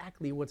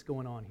exactly what's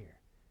going on here.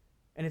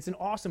 And it's an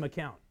awesome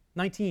account.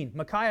 19,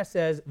 Micaiah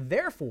says,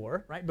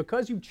 therefore, right,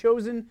 because you've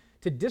chosen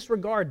to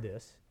disregard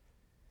this,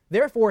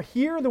 therefore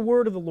hear the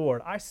word of the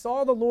Lord. I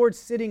saw the Lord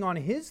sitting on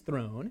his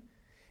throne,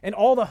 and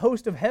all the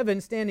host of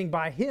heaven standing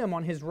by him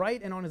on his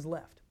right and on his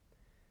left.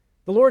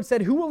 The Lord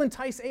said, who will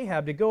entice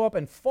Ahab to go up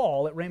and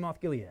fall at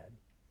Ramoth-Gilead?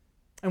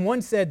 And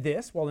one said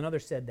this, while another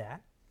said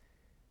that.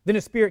 Then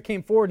a spirit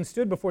came forward and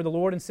stood before the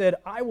Lord and said,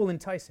 I will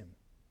entice him.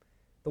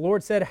 The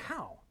Lord said,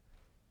 how?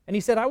 And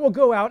he said, I will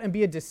go out and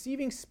be a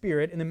deceiving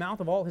spirit in the mouth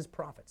of all his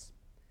prophets.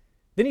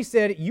 Then he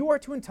said, you are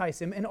to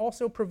entice him and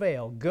also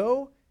prevail.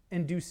 Go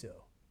and do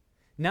so.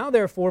 Now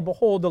therefore,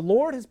 behold, the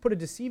Lord has put a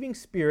deceiving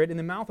spirit in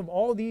the mouth of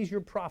all these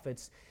your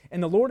prophets,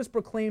 and the Lord has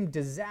proclaimed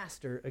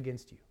disaster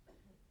against you.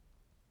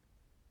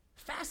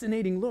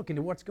 Fascinating look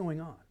into what's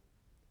going on.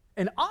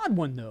 An odd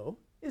one, though,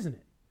 isn't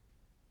it?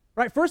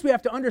 Right, first we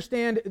have to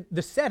understand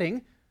the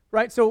setting,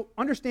 right? So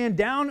understand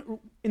down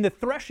in the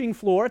threshing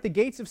floor at the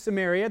gates of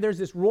Samaria, there's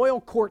this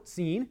royal court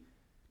scene,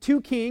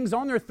 two kings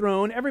on their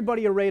throne,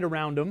 everybody arrayed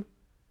around them,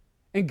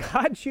 and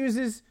God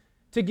chooses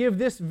to give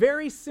this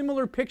very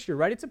similar picture,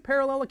 right? It's a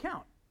parallel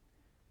account.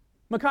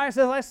 Micaiah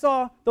says, I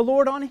saw the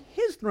Lord on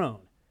his throne,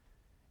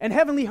 and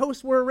heavenly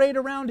hosts were arrayed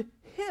around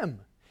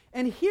him.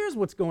 And here's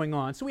what's going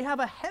on. So we have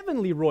a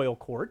heavenly royal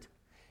court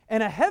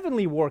and a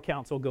heavenly war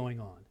council going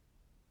on.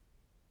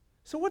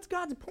 So what's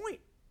God's point?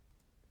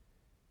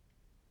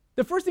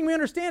 The first thing we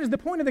understand is the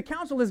point of the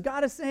council is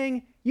God is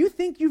saying, you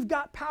think you've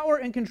got power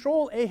and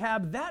control,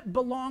 Ahab, that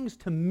belongs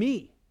to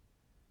me.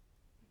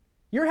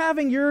 You're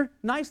having your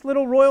nice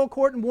little royal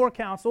court and war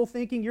council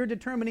thinking you're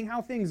determining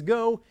how things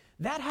go.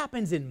 That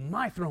happens in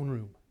my throne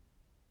room.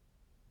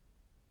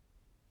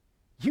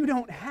 You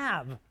don't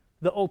have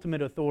the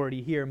ultimate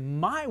authority here.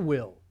 My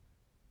will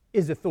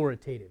is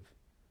authoritative.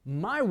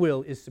 My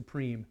will is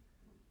supreme.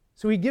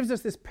 So he gives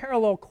us this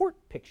parallel court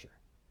picture.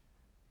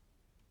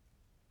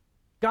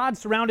 God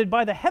surrounded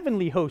by the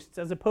heavenly hosts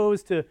as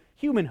opposed to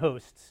human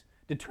hosts,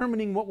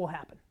 determining what will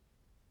happen.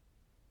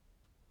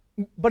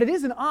 But it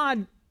is an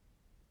odd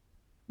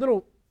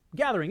little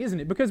gathering, isn't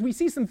it? Because we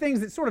see some things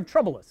that sort of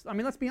trouble us. I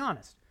mean, let's be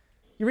honest.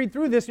 You read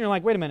through this and you're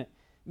like, wait a minute.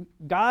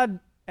 God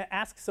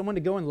asks someone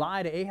to go and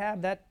lie to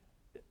Ahab?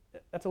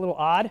 That's a little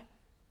odd.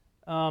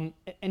 And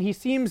there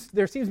seems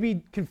to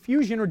be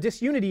confusion or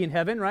disunity in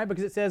heaven, right?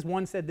 Because it says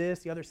one said this,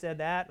 the other said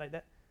that. Like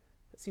that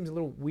seems a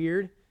little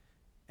weird.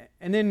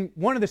 And then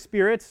one of the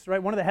spirits,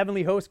 right, one of the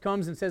heavenly hosts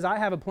comes and says, I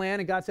have a plan.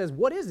 And God says,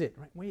 what is it?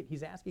 Right? Wait,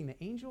 he's asking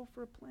the angel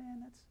for a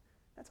plan?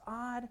 That's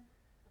odd.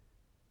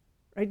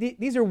 Right?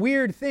 These are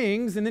weird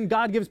things. And then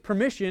God gives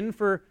permission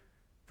for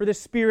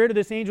this spirit or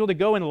this angel to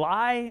go and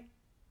lie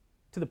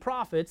to the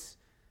prophets.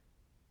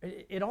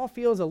 It all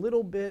feels a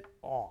little bit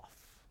off,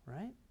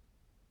 right?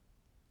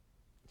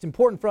 It's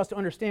important for us to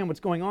understand what's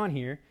going on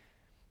here.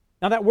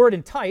 Now that word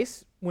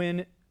entice,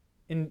 when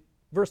in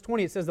verse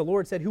 20 it says the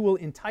Lord said, who will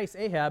entice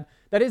Ahab?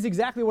 That is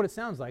exactly what it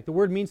sounds like. The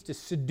word means to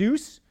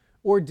seduce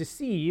or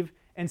deceive,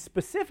 and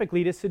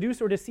specifically to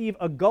seduce or deceive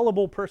a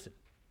gullible person.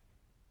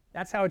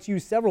 That's how it's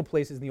used several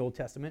places in the Old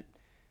Testament.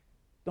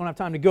 Don't have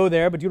time to go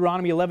there, but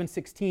Deuteronomy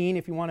 11:16,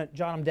 if you want to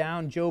jot them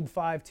down, Job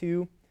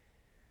 5:2.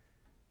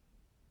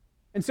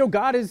 And so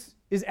God is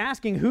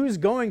asking who's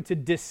going to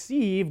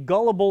deceive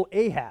gullible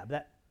Ahab.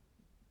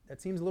 That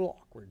seems a little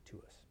awkward to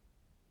us.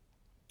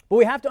 But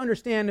we have to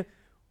understand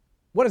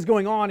what is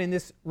going on in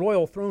this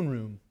royal throne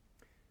room.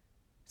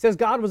 It says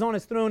God was on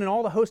his throne and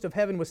all the host of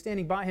heaven was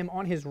standing by him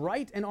on his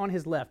right and on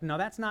his left. Now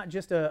that's not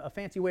just a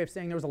fancy way of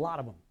saying there was a lot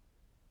of them.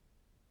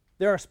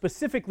 There are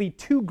specifically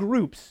two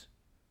groups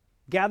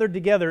gathered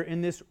together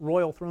in this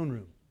royal throne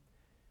room.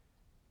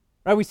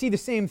 Right, we see the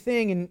same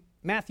thing in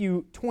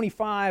Matthew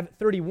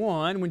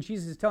 25:31 when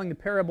Jesus is telling the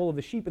parable of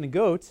the sheep and the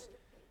goats.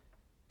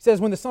 It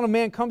says, when the Son of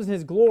Man comes in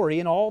his glory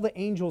and all the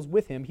angels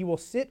with him, he will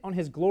sit on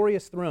his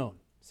glorious throne.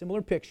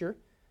 Similar picture.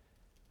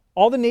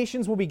 All the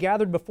nations will be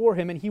gathered before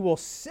him, and he will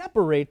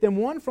separate them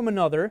one from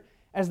another.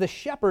 As the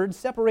shepherd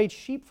separates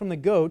sheep from the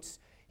goats,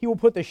 he will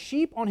put the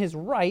sheep on his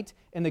right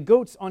and the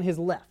goats on his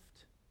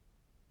left.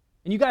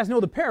 And you guys know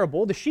the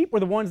parable. The sheep were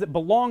the ones that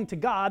belonged to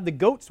God. The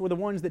goats were the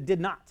ones that did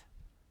not.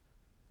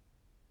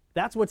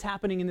 That's what's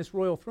happening in this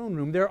royal throne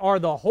room. There are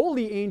the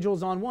holy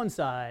angels on one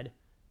side,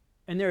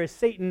 and there is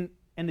Satan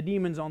and the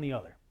demons on the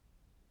other.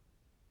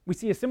 We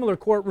see a similar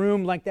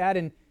courtroom like that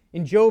in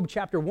Job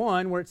chapter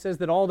 1, where it says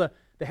that all the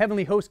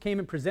heavenly hosts came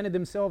and presented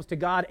themselves to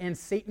God, and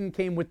Satan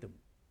came with them.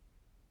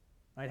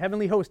 Right?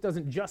 Heavenly host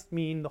doesn't just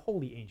mean the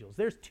holy angels.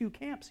 There's two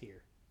camps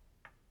here.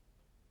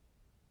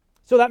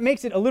 So that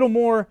makes it a little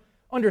more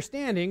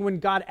understanding when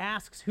God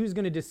asks who's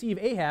going to deceive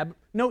Ahab.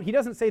 Note, he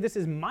doesn't say this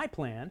is my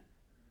plan.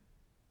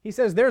 He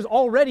says there's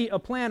already a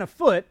plan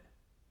afoot,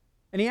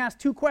 and he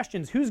asks two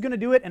questions: who's going to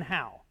do it and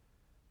how?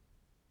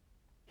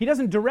 He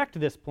doesn't direct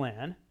this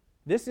plan.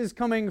 This is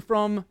coming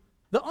from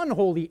the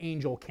unholy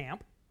angel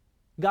camp.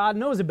 God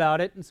knows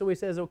about it, and so he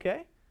says,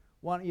 okay,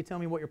 why don't you tell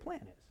me what your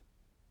plan is?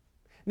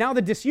 Now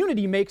the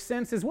disunity makes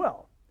sense as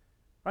well.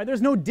 Right?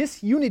 There's no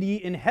disunity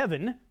in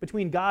heaven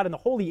between God and the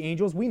holy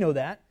angels. We know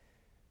that.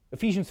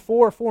 Ephesians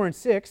 4 and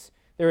 6,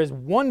 there is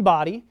one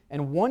body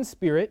and one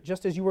Spirit,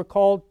 just as you were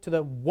called to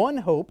the one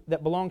hope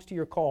that belongs to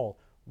your call.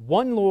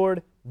 One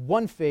Lord,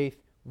 one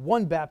faith,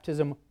 one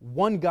baptism,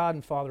 one God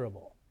and Father of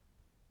all.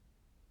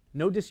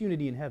 No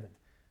disunity in heaven.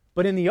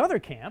 But in the other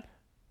camp,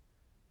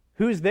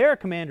 who's their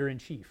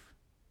commander-in-chief?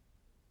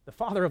 The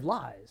father of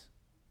lies.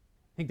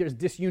 Think there's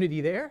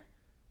disunity there?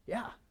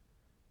 Yeah.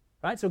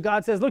 Right? So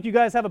God says, look, you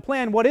guys have a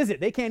plan. What is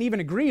it? They can't even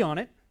agree on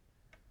it.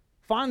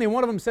 Finally,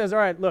 one of them says, all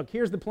right, look,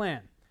 here's the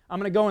plan. I'm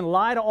going to go and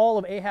lie to all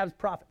of Ahab's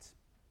prophets.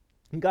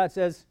 And God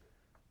says,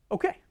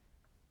 okay,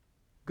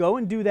 go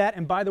and do that,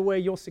 and by the way,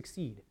 you'll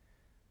succeed.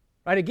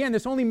 Right? Again,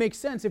 this only makes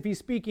sense if he's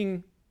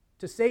speaking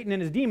to Satan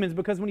and his demons,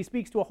 because when he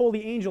speaks to a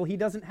holy angel, he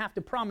doesn't have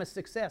to promise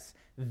success.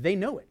 They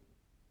know it.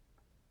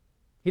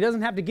 He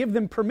doesn't have to give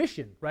them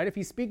permission, right? If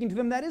he's speaking to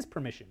them, that is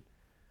permission.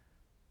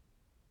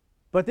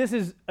 But this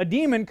is a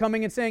demon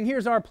coming and saying,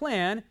 here's our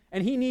plan,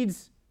 and he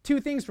needs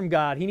two things from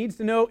God. He needs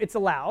to know it's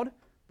allowed,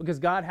 because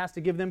God has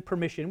to give them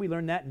permission. We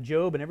learned that in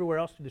Job and everywhere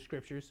else through the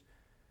Scriptures.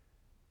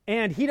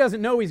 And he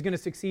doesn't know he's going to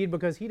succeed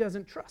because he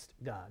doesn't trust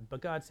God.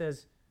 But God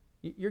says,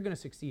 you're going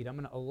to succeed. I'm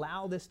going to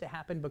allow this to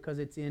happen because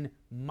it's in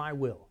my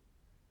will.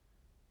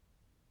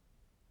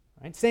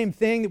 Right? Same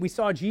thing that we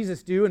saw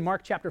Jesus do in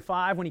Mark chapter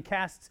 5 when he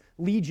casts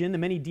legion, the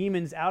many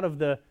demons, out of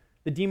the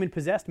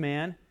demon-possessed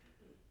man.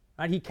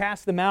 Right? He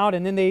casts them out,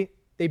 and then they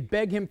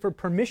beg him for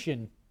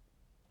permission.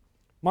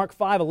 Mark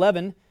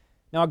 5:11,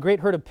 now a great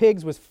herd of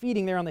pigs was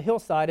feeding there on the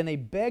hillside, and they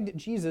begged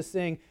Jesus,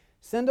 saying,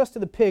 send us to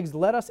the pigs,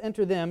 let us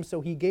enter them.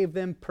 So he gave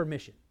them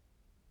permission.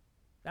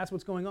 That's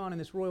what's going on in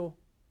this royal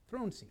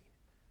throne scene.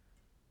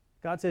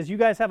 God says, you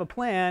guys have a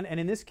plan, and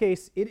in this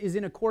case, it is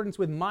in accordance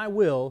with my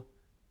will.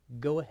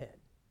 Go ahead.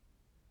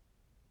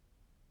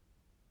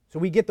 So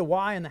we get the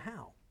why and the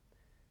how.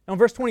 Now in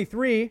verse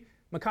 23,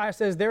 Micaiah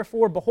says,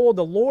 therefore, behold,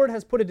 the Lord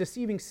has put a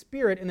deceiving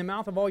spirit in the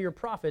mouth of all your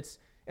prophets,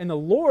 and the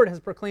Lord has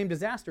proclaimed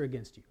disaster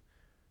against you.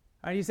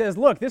 Right, he says,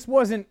 look, this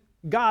wasn't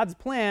God's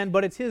plan,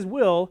 but it's his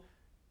will,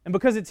 and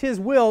because it's his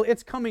will,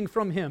 it's coming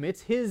from him.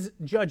 It's his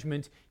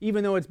judgment,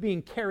 even though it's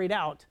being carried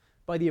out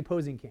by the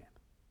opposing camp.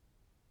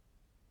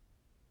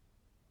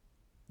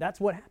 That's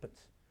what happens.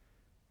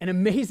 An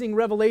amazing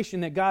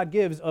revelation that God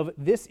gives of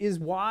this is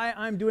why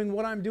I'm doing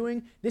what I'm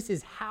doing. This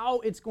is how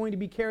it's going to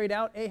be carried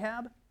out,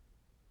 Ahab.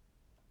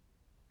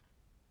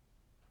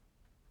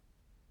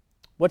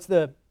 What's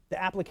the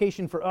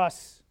application for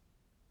us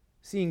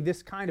seeing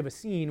this kind of a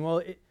scene? Well,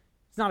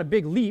 it's not a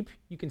big leap.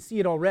 You can see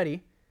it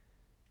already.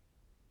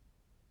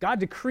 God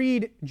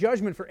decreed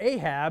judgment for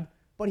Ahab,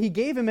 but he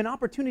gave him an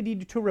opportunity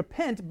to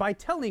repent by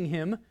telling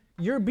him,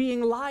 you're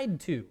being lied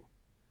to.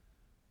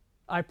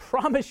 I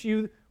promise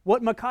you,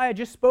 what Micaiah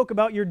just spoke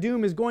about, your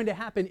doom is going to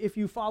happen if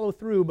you follow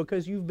through,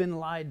 because you've been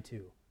lied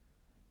to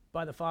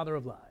by the father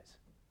of lies.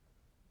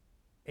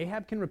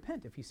 Ahab can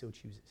repent if he so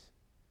chooses,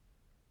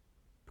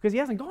 because he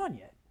hasn't gone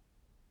yet.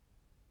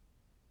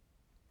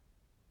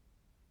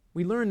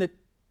 We learn that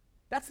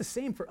that's the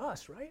same for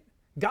us, right?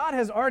 God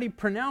has already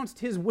pronounced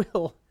his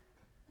will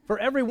for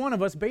every one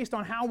of us based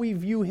on how we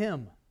view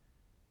him.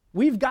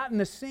 We've gotten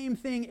the same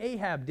thing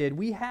Ahab did.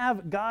 We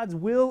have God's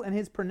will and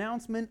his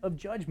pronouncement of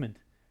judgment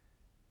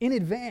in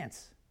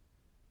advance.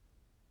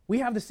 We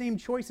have the same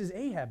choice as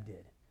Ahab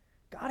did.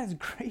 God is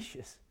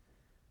gracious.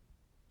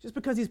 Just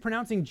because he's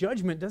pronouncing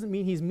judgment doesn't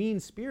mean he's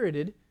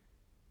mean-spirited.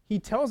 He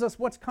tells us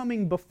what's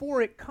coming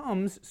before it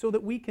comes so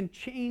that we can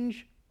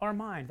change our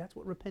mind. That's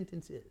what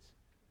repentance is.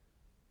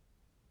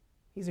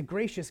 He's a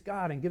gracious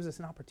God and gives us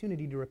an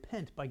opportunity to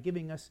repent by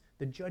giving us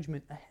the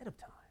judgment ahead of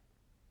time.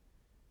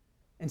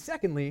 And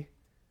secondly,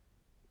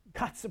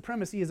 God's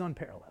supremacy is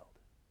unparalleled.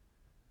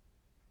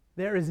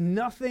 There is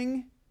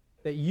nothing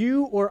that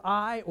you or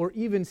I or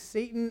even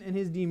Satan and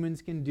his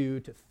demons can do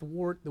to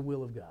thwart the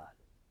will of God.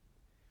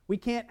 We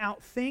can't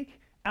outthink,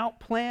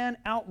 outplan,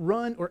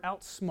 outrun, or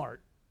outsmart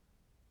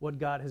what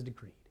God has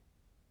decreed.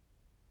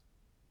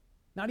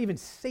 Not even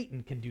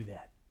Satan can do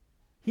that.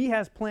 He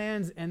has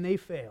plans and they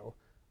fail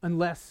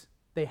unless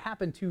they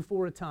happen to,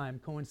 for a time,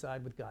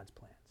 coincide with God's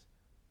plans.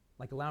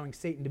 Like allowing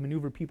Satan to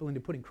maneuver people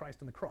into putting Christ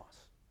on the cross.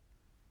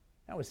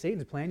 That was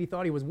Satan's plan. He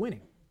thought he was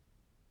winning.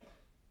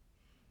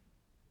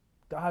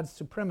 God's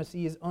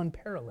supremacy is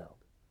unparalleled.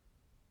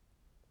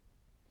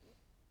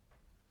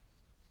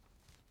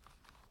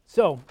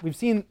 So, we've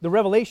seen the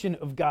revelation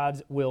of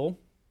God's will.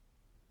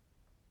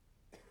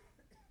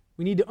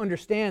 We need to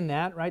understand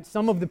that, right?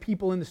 Some of the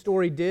people in the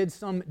story did,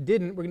 some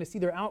didn't. We're going to see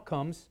their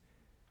outcomes.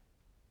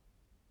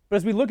 But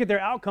as we look at their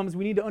outcomes,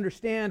 we need to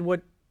understand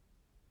what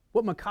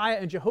Micaiah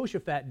and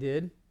Jehoshaphat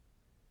did.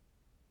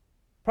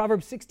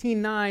 Proverbs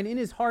 16:9, in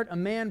his heart a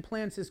man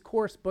plans his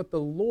course, but the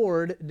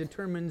Lord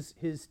determines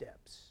his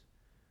steps.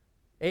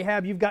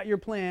 Ahab, you've got your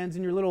plans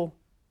and your little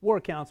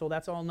war council.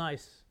 That's all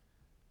nice,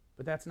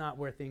 but that's not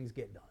where things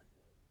get done.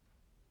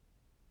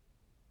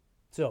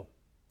 So,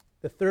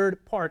 The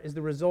third part is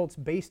the results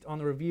based on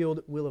the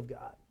revealed will of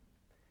God.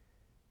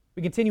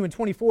 We continue in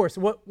 24.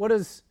 So what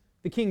does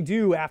the king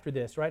do after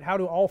this, right? How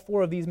do all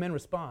four of these men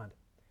respond?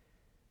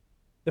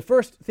 The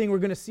first thing we're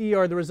going to see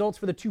are the results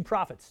for the two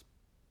prophets.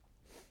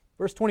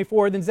 Verse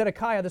 24, then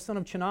Zedekiah the son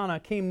of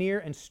Chenaanah came near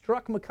and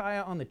struck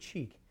Micaiah on the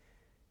cheek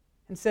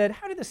and said,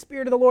 how did the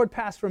Spirit of the Lord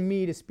pass from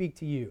me to speak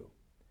to you?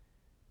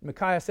 And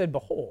Micaiah said,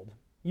 behold,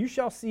 you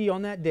shall see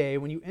on that day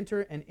when you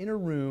enter an inner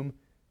room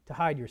to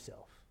hide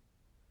yourself.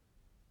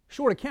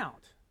 Short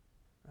account,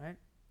 right?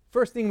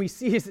 First thing we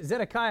see is that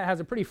Zedekiah has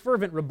a pretty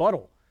fervent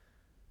rebuttal,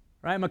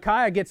 right?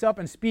 Micaiah gets up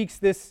and speaks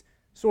this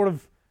sort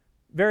of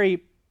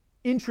very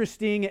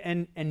interesting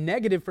and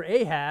negative for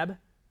Ahab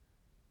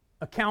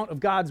account of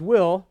God's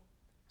will.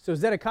 So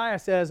Zedekiah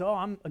says,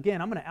 I'm going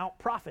to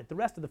out-prophet the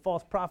rest of the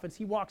false prophets.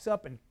 He walks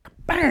up and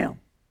bam!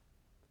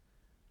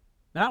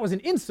 Now that was an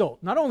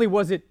insult. Not only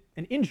was it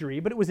an injury,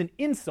 but it was an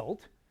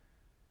insult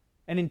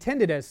and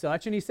intended as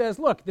such. And he says,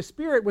 look, the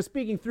Spirit was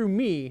speaking through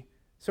me,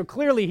 so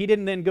clearly he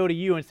didn't then go to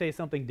you and say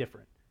something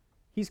different.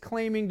 He's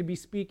claiming to be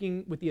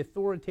speaking with the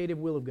authoritative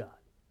will of God.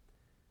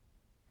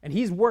 And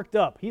he's worked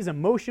up. He's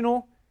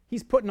emotional.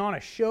 He's putting on a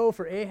show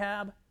for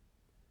Ahab.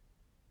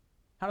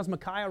 How does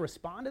Micaiah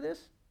respond to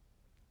this?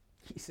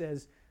 He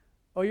says,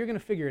 you're going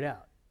to figure it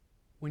out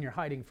when you're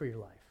hiding for your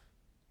life.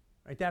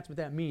 Right? That's what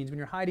that means. When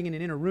you're hiding in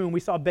an inner room. We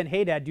saw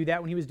Ben-Hadad do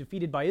that when he was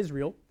defeated by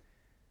Israel.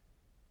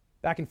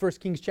 Back in 1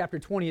 Kings chapter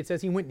 20, it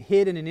says he went and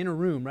hid in an inner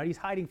room, right? He's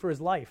hiding for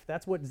his life.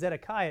 That's what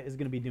Zedekiah is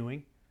going to be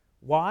doing.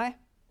 Why?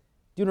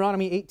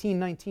 Deuteronomy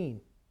 18:19.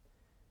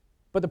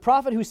 But the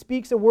prophet who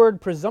speaks a word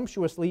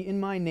presumptuously in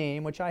my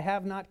name, which I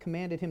have not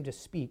commanded him to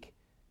speak,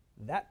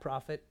 that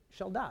prophet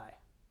shall die.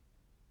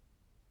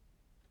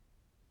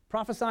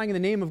 Prophesying in the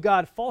name of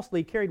God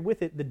falsely carried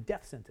with it the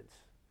death sentence.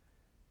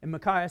 And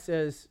Micaiah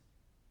says,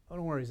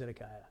 don't worry,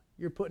 Zedekiah.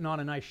 You're putting on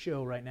a nice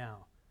show right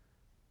now.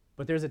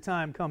 But there's a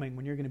time coming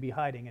when you're going to be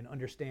hiding and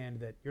understand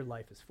that your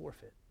life is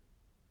forfeit.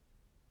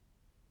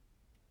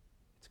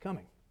 It's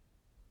coming.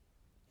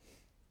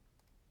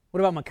 What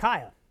about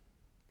Micaiah?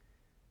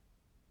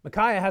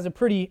 Micaiah has a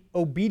pretty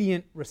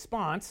obedient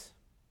response.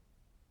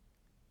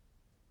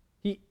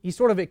 He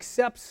sort of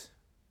accepts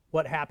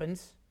what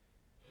happens.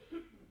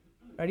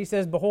 Right, he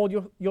says, behold,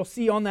 you'll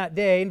see on that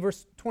day, in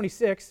verse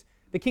 26,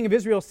 the king of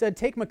Israel said,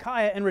 take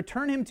Micaiah and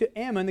return him to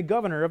Ammon, the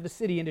governor of the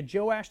city, and to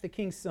Joash, the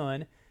king's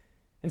son,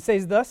 and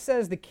says, thus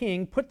says the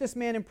king, put this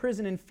man in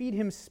prison and feed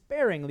him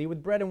sparingly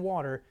with bread and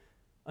water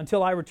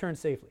until I return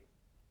safely.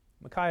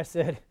 Micaiah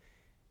said,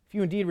 if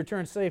you indeed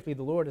return safely,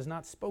 the Lord has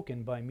not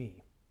spoken by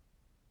me.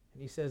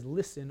 And he says,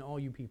 listen, all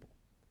you people.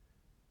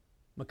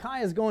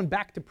 Micaiah is going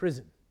back to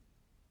prison.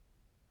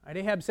 Right,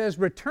 Ahab says,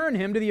 return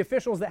him to the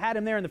officials that had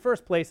him there in the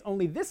first place,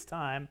 only this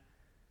time,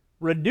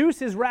 reduce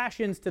his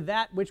rations to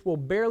that which will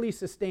barely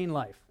sustain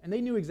life. And they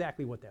knew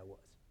exactly what that was.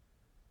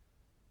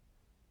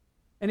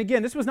 And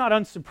again, this was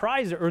not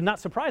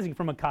surprising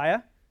for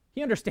Micaiah.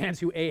 He understands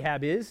who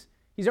Ahab is.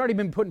 He's already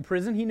been put in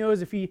prison. He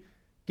knows if he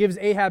gives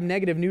Ahab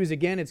negative news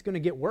again, it's going to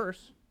get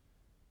worse.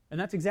 And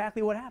that's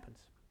exactly what happens.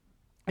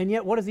 And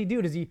yet, what does he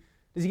do? Does he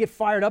get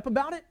fired up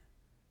about it?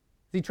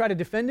 Does he try to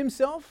defend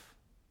himself?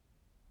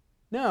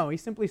 No, he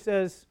simply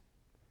says,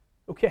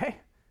 okay,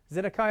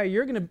 Zedekiah,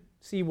 you're going to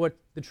see what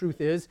the truth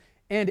is,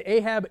 and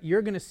Ahab,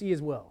 you're going to see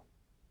as well.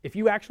 If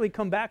you actually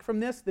come back from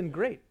this, then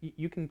great.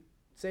 You can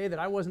say that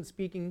I wasn't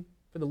speaking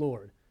for the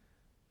Lord,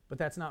 but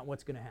that's not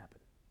what's going to happen.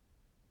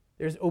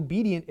 There's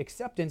obedient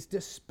acceptance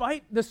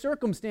despite the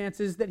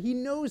circumstances that he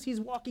knows he's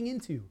walking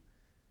into.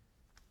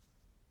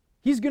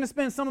 He's going to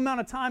spend some amount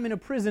of time in a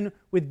prison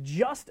with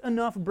just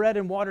enough bread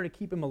and water to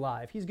keep him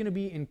alive. He's going to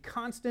be in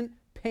constant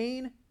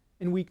pain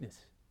and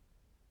weakness.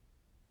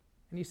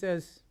 And he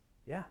says,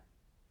 yeah,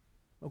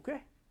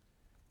 okay,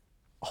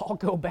 I'll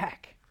go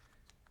back.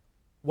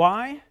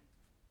 Why?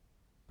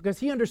 Because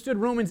he understood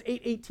Romans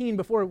 8:18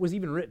 before it was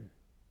even written.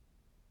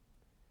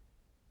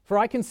 For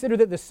I consider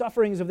that the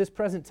sufferings of this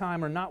present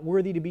time are not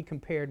worthy to be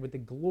compared with the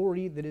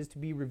glory that is to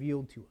be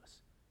revealed to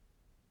us.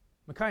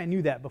 Micaiah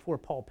knew that before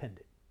Paul penned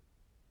it.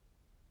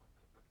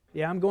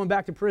 Yeah, I'm going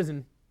back to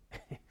prison,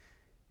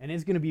 and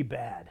it's going to be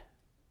bad.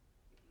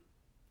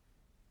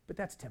 But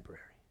that's temporary.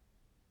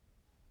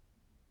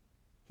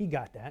 He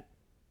got that.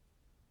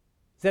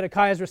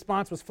 Zedekiah's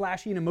response was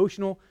flashy and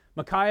emotional.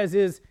 Micaiah's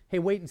is, hey,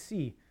 wait and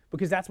see,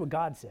 because that's what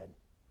God said.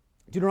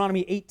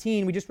 Deuteronomy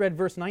 18, we just read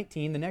verse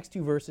 19. The next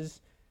two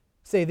verses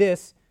say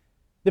this,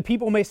 the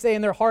people may say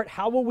in their heart,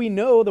 how will we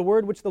know the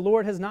word which the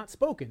Lord has not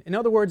spoken? In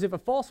other words, if a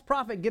false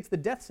prophet gets the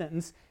death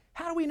sentence,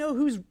 how do we know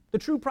who's the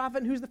true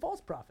prophet and who's the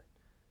false prophet?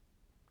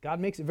 God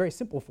makes it very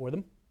simple for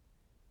them.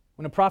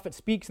 When a prophet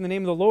speaks in the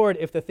name of the Lord,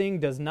 if the thing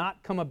does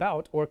not come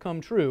about or come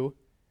true,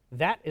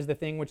 that is the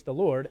thing which the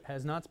Lord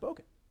has not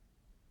spoken.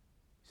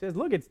 He says,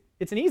 look,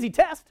 it's an easy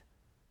test.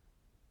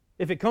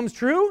 If it comes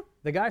true,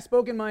 the guy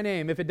spoke in my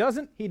name. If it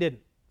doesn't, he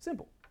didn't.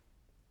 Simple.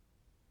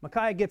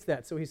 Micaiah gets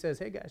that, so he says,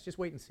 hey guys, just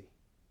wait and see.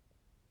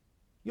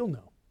 You'll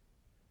know.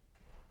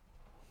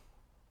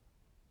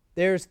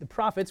 There's the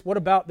prophets. What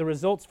about the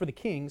results for the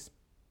kings?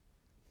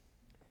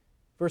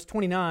 Verse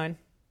 29.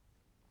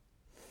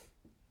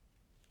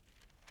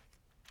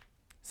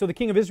 So the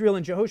king of Israel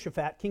and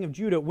Jehoshaphat, king of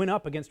Judah, went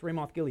up against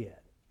Ramoth-Gilead.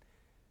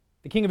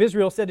 The king of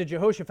Israel said to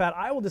Jehoshaphat,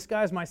 I will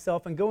disguise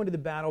myself and go into the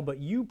battle, but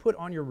you put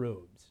on your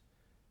robes.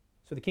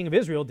 So the king of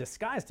Israel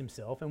disguised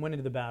himself and went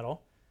into the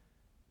battle.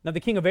 Now the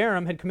king of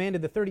Aram had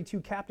commanded the 32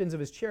 captains of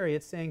his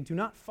chariots, saying, do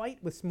not fight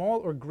with small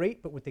or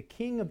great, but with the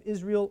king of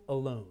Israel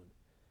alone.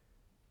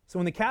 So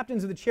when the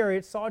captains of the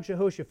chariots saw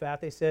Jehoshaphat,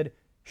 they said,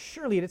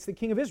 surely it's the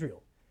king of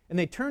Israel. And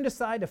they turned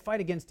aside to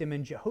fight against him,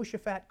 and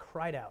Jehoshaphat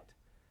cried out.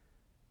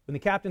 When the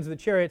captains of the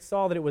chariots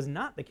saw that it was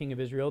not the king of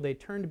Israel, they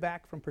turned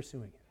back from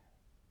pursuing him.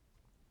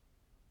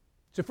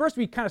 So first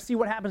we kind of see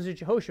what happens to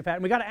Jehoshaphat,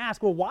 and we got to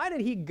ask, well, why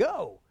did he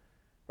go?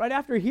 Right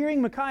after hearing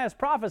Micaiah's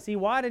prophecy,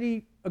 why did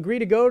he agree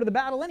to go to the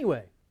battle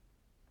anyway?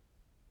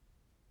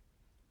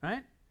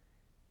 Right?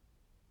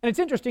 And it's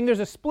interesting, there's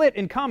a split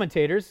in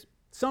commentators.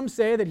 Some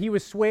say that he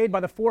was swayed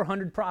by the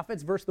 400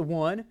 prophets, verse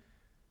 1,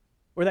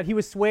 or that he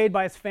was swayed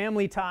by his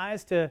family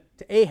ties to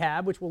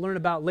Ahab, which we'll learn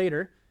about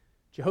later.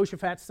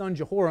 Jehoshaphat's son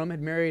Jehoram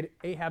had married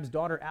Ahab's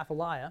daughter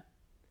Athaliah.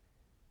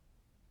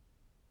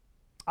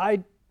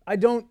 I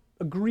don't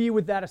agree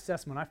with that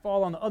assessment. I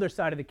fall on the other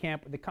side of the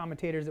camp with the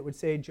commentators that would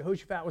say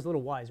Jehoshaphat was a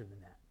little wiser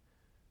than that.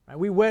 Right?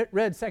 We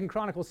read 2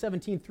 Chronicles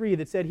 17:3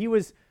 that said he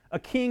was a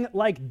king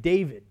like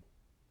David,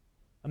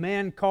 a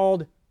man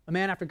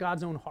after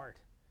God's own heart.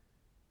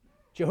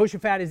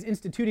 Jehoshaphat is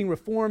instituting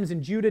reforms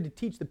in Judah to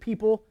teach the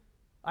people.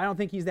 I don't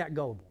think he's that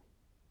gullible.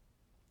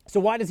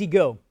 So why does he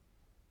go?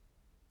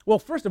 Well,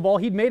 first of all,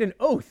 he'd made an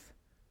oath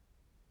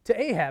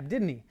to Ahab,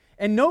 didn't he?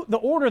 And note the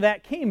order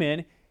that came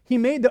in. He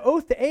made the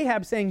oath to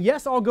Ahab saying,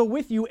 yes, I'll go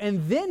with you.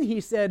 And then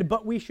he said,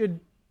 but we should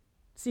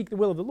seek the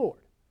will of the Lord.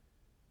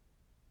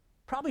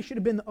 Probably should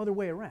have been the other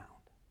way around.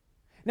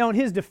 Now, in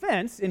his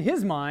defense, in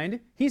his mind,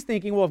 he's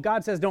thinking, well, if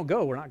God says don't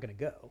go, we're not going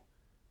to go.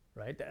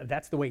 Right?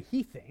 That's the way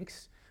he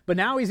thinks. But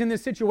now he's in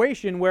this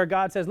situation where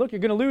God says, look, you're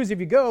going to lose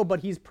if you go, but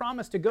he's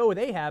promised to go with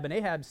Ahab, and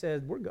Ahab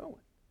says, we're going.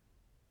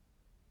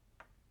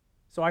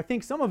 So I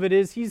think some of it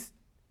is he's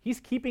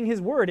keeping his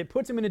word. It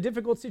puts him in a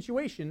difficult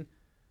situation,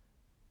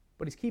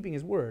 but he's keeping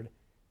his word.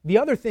 The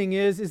other thing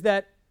is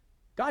that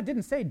God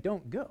didn't say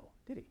don't go,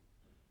 did he?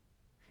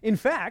 In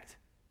fact,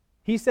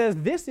 he says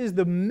this is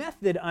the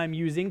method I'm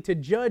using to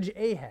judge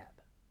Ahab.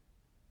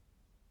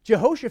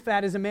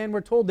 Jehoshaphat is a man,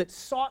 we're told, that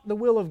sought the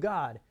will of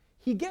God.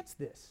 He gets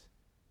this.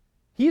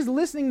 He's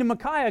listening to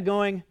Micaiah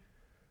going,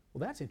 well,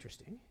 that's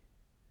interesting.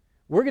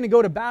 We're going to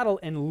go to battle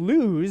and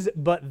lose,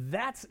 but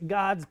that's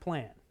God's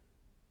plan.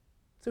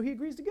 So he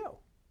agrees to go.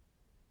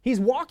 He's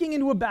walking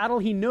into a battle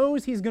he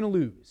knows he's going to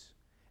lose.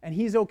 And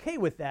he's okay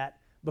with that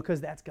because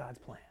that's God's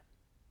plan.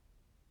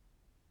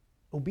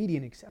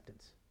 Obedient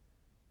acceptance.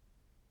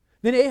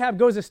 Then Ahab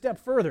goes a step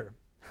further.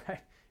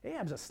 Right?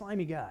 Ahab's a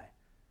slimy guy.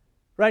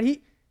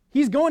 Right?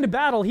 He's going to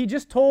battle. He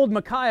just told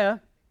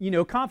Micaiah,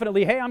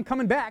 confidently, hey, I'm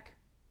coming back.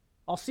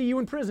 I'll see you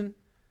in prison.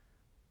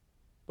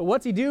 But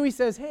what's he do? He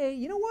says, hey,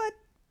 you know what?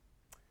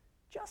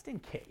 Just in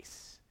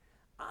case,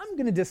 I'm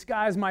going to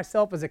disguise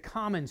myself as a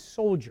common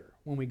soldier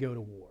when we go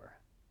to war.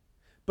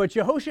 But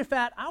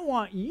Jehoshaphat, I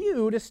want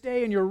you to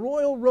stay in your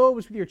royal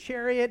robes with your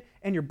chariot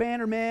and your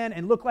bannerman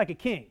and look like a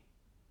king.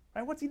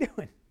 Right? What's he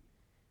doing?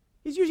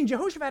 He's using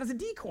Jehoshaphat as a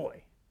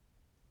decoy.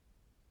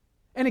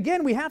 And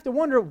again, we have to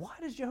wonder, why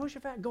does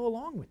Jehoshaphat go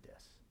along with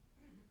this?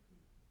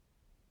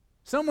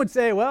 Some would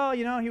say, well,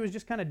 he was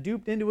just kind of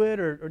duped into it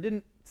or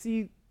didn't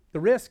see the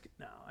risk.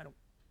 No, I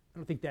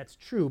don't think that's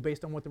true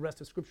based on what the rest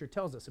of Scripture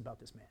tells us about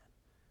this man.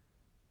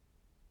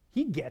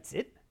 He gets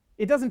it.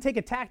 It doesn't take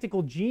a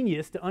tactical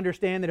genius to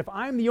understand that if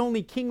I'm the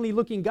only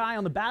kingly-looking guy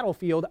on the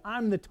battlefield,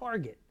 I'm the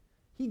target.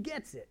 He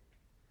gets it.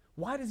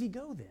 Why does he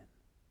go then?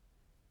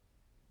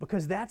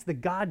 Because that's the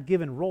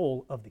God-given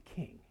role of the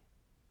king.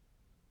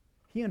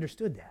 He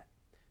understood that.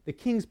 The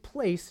king's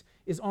place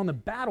is on the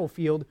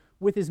battlefield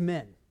with his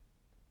men.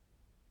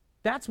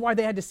 That's why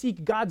they had to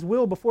seek God's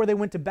will before they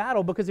went to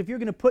battle, because if you're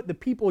going to put the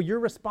people you're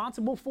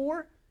responsible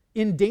for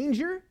in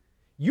danger,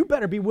 you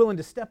better be willing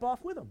to step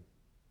off with them.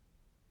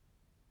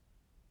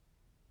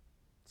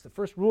 It's the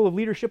first rule of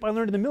leadership I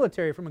learned in the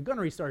military from a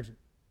gunnery sergeant.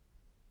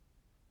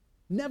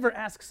 Never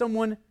ask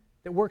someone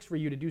that works for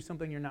you to do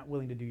something you're not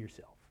willing to do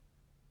yourself.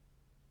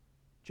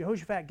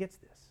 Jehoshaphat gets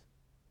this.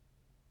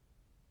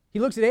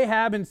 He looks at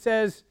Ahab and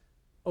says,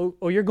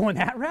 oh, you're going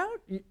that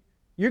route?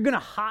 You're going to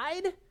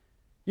hide?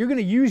 You're going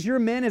to use your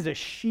men as a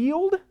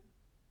shield?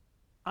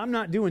 I'm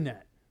not doing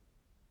that.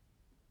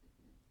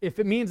 If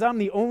it means I'm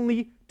the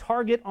only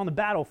target on the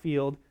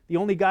battlefield, the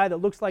only guy that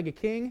looks like a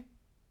king,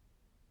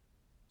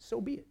 so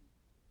be it.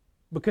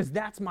 Because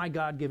that's my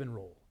God-given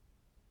role.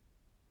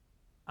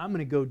 I'm going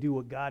to go do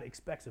what God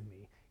expects of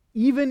me,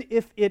 even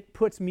if it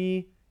puts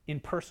me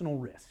in personal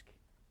risk.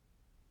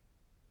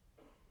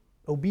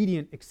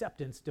 Obedient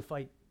acceptance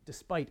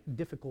despite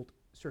difficult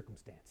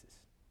circumstances.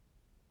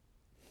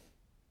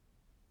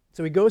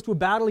 So he goes to a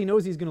battle he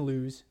knows he's going to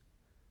lose,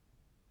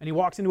 and he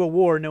walks into a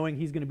war knowing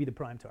he's going to be the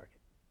prime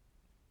target.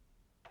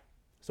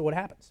 So what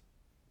happens?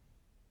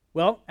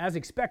 Well, as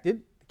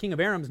expected, the king of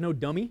Aram's no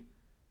dummy.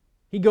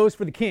 He goes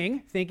for the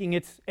king, thinking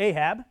it's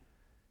Ahab.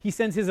 He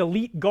sends his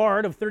elite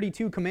guard of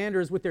 32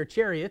 commanders with their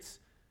chariots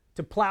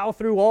to plow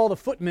through all the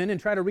footmen and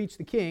try to reach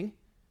the king.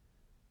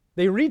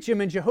 They reach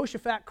him, and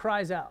Jehoshaphat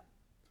cries out.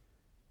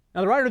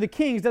 Now, the writer of the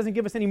Kings doesn't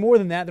give us any more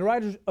than that. The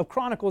writer of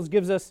Chronicles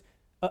gives us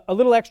a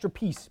little extra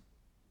piece.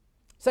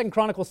 2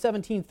 Chronicles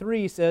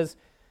 17:3 says,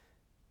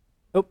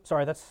 we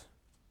already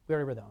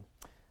read that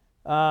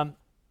one.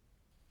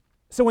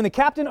 So when the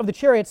captain of the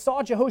chariots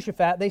saw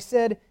Jehoshaphat, they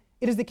said,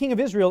 "It is the king of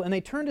Israel," and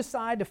they turned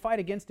aside to fight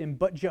against him.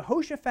 But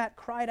Jehoshaphat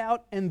cried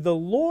out, and the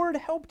Lord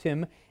helped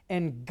him,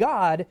 and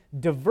God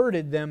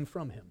diverted them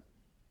from him.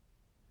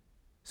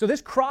 So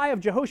this cry of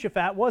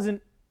Jehoshaphat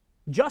wasn't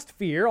just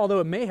fear, although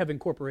it may have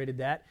incorporated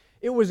that.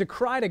 It was a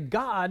cry to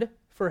God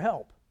for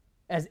help,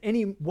 as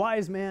any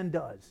wise man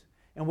does.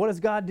 And what does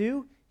God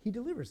do? He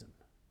delivers them.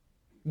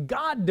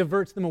 God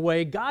diverts them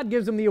away. God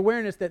gives them the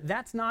awareness that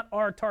that's not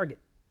our target.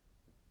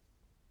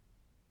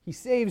 He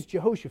saves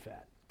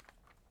Jehoshaphat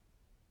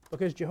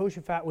because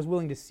Jehoshaphat was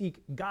willing to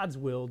seek God's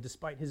will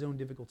despite his own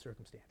difficult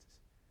circumstances.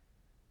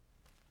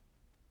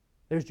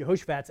 There's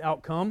Jehoshaphat's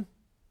outcome,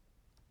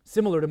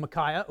 similar to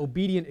Micaiah,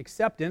 obedient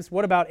acceptance.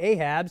 What about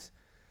Ahab's?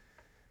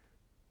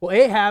 Well,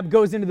 Ahab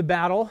goes into the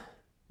battle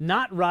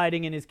not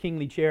riding in his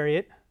kingly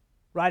chariot,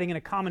 riding in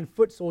a common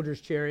foot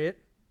soldier's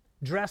chariot,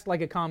 dressed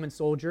like a common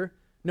soldier,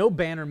 no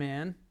banner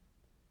man.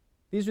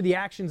 These are the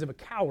actions of a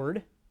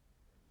coward,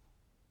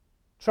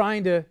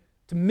 trying to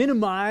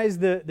minimize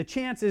the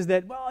chances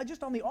that, well,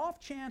 just on the off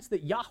chance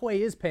that Yahweh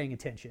is paying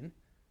attention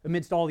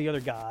amidst all the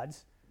other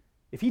gods,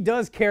 if he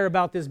does care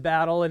about this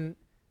battle and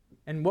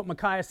what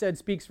Micaiah said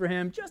speaks for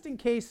him, just in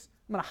case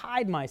I'm going to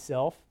hide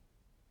myself.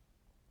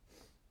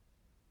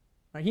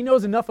 Right, he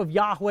knows enough of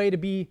Yahweh to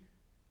be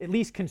at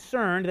least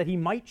concerned that he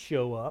might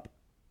show up.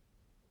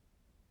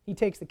 He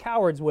takes the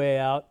coward's way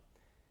out.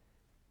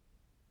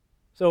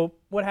 So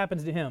what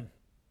happens to him?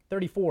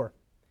 34.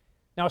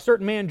 Now a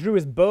certain man drew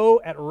his bow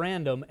at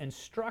random and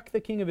struck the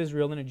king of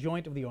Israel in a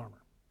joint of the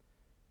armor.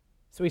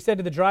 So he said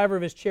to the driver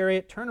of his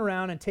chariot, "Turn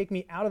around and take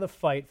me out of the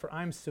fight, for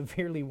I am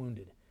severely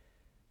wounded."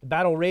 The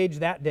battle raged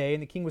that day,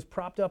 and the king was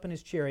propped up in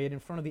his chariot in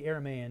front of the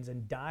Arameans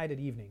and died at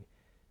evening.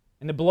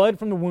 And the blood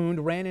from the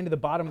wound ran into the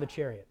bottom of the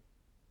chariot.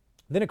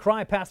 Then a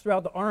cry passed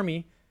throughout the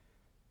army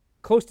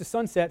close to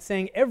sunset,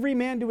 saying, "Every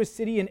man to his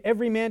city and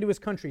every man to his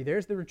country."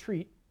 There's the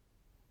retreat.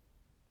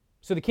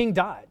 So the king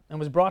died and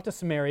was brought to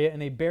Samaria,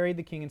 and they buried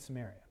the king in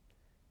Samaria.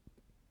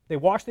 They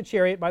washed the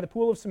chariot by the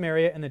pool of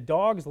Samaria, and the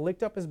dogs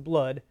licked up his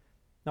blood.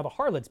 Now the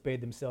harlots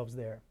bathed themselves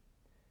there,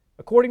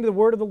 according to the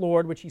word of the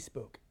Lord which he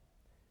spoke.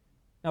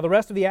 Now the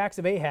rest of the acts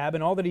of Ahab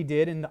and all that he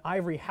did, in the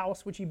ivory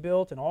house which he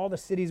built, and all the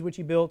cities which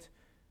he built,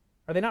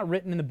 are they not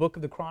written in the book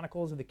of the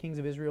Chronicles of the kings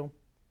of Israel?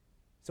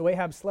 So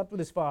Ahab slept with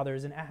his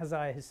fathers, and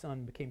Ahaziah his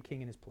son became king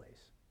in his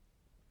place.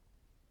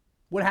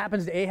 What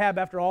happens to Ahab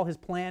after all his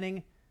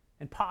planning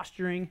and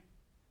posturing?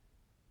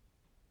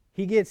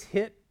 He gets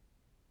hit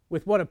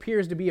with what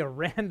appears to be a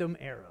random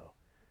arrow.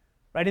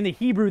 Right? In the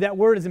Hebrew, that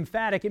word is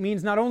emphatic. It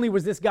means not only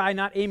was this guy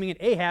not aiming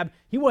at Ahab,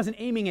 he wasn't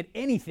aiming at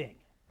anything.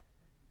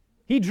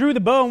 He drew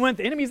the bow and went,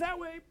 "The enemy's that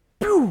way."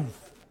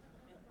 Poof!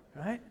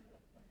 Right?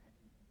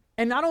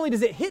 And not only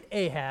does it hit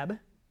Ahab,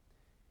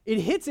 it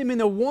hits him in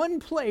the one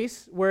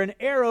place where an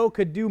arrow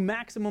could do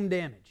maximum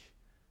damage.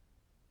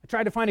 I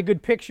tried to find a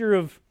good picture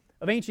of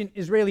ancient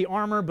Israeli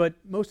armor, but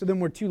most of them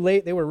were too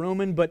late. They were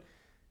Roman, but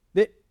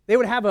they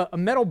would have a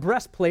metal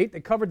breastplate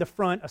that covered the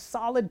front, a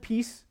solid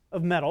piece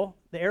of metal.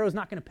 The arrow's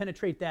not going to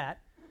penetrate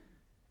that.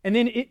 And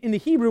then in the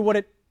Hebrew, what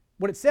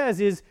it says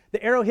is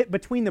the arrow hit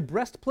between the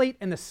breastplate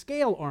and the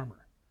scale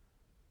armor.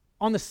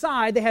 On the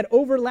side, they had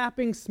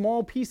overlapping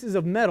small pieces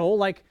of metal,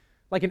 like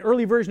an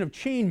early version of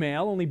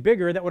chainmail, only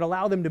bigger, that would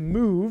allow them to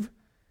move.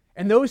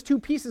 And those two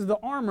pieces of the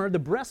armor, the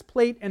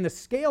breastplate and the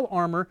scale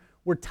armor,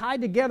 were tied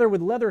together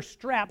with leather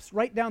straps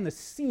right down the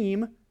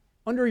seam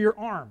under your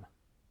arm.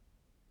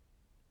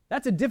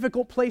 That's a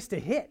difficult place to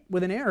hit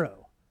with an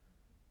arrow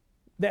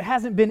that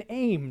hasn't been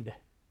aimed,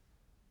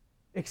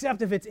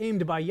 except if it's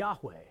aimed by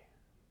Yahweh.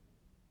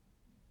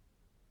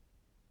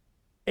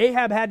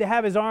 Ahab had to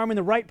have his arm in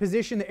the right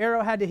position. The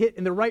arrow had to hit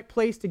in the right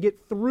place to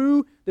get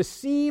through the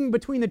seam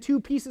between the two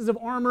pieces of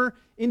armor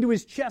into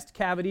his chest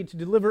cavity to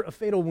deliver a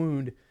fatal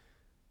wound,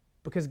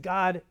 because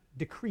God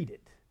decreed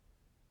it,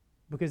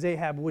 because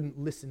Ahab wouldn't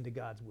listen to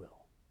God's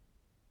will.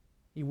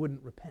 He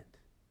wouldn't repent.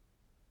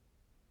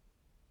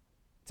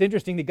 It's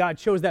interesting that God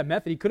chose that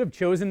method. He could have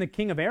chosen the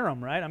king of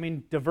Aram, right? I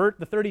mean, divert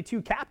the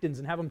 32 captains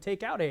and have them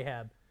take out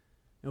Ahab.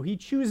 No, he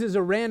chooses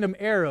a random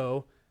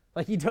arrow,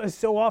 like he does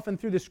so often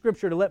through the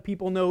scripture, to let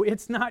people know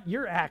it's not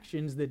your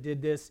actions that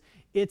did this,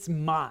 it's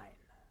mine.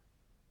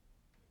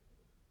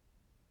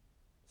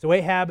 So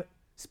Ahab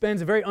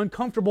spends a very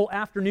uncomfortable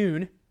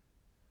afternoon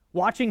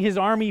watching his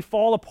army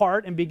fall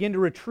apart and begin to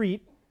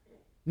retreat,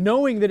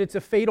 knowing that it's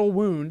a fatal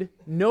wound,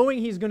 knowing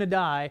he's going to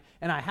die,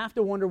 and I have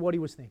to wonder what he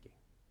was thinking.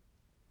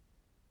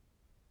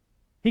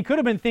 He could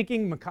have been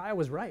thinking Micaiah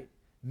was right.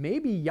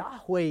 Maybe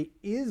Yahweh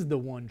is the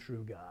one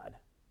true God.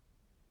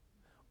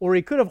 Or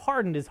he could have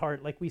hardened his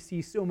heart like we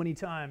see so many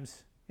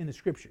times in the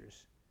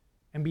scriptures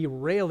and be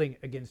railing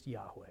against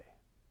Yahweh?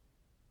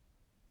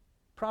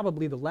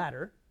 Probably the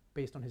latter,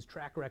 based on his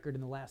track record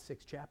in the last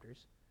 6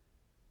 chapters.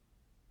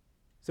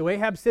 So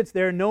Ahab sits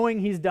there knowing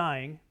he's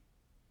dying,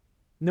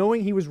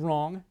 knowing he was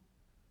wrong.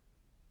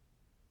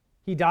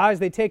 He dies,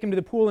 they take him to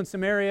the pool in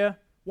Samaria,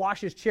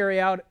 wash his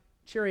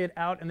chariot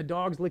out, and the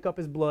dogs lick up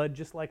his blood,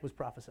 just like was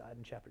prophesied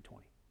in chapter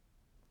 20.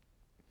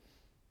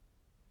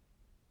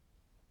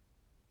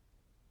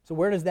 So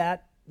where does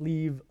that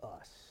leave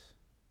us?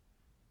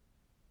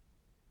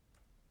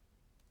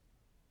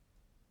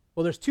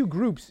 Well, there's 2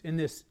 groups in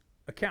this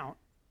account.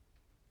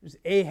 There's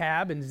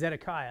Ahab and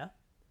Zedekiah.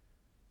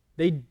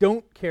 They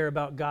don't care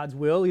about God's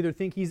will, either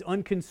think he's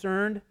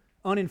unconcerned,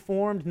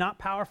 uninformed, not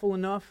powerful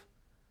enough,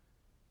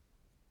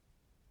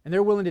 and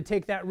they're willing to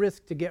take that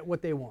risk to get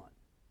what they want.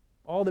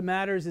 All that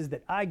matters is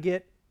that I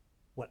get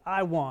what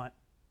I want,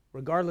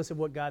 regardless of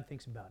what God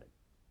thinks about it.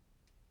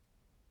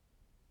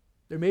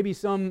 There may be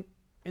some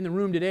in the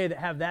room today that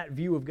have that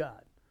view of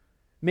God.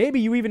 Maybe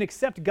you even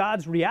accept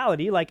God's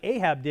reality like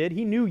Ahab did.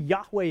 He knew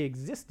Yahweh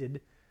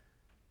existed,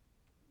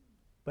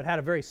 but had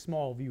a very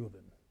small view of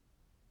him.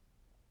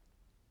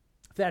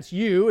 If that's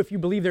you, if you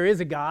believe there is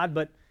a God,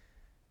 but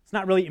it's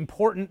not really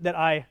important that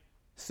I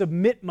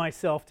submit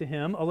myself to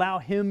him, allow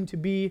him to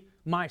be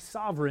my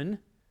sovereign,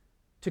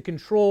 to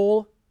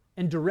control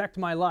and direct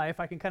my life,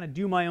 I can kind of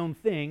do my own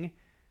thing,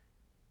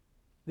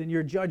 then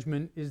your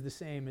judgment is the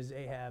same as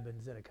Ahab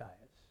and Zedekiah's.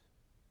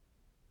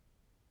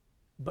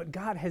 But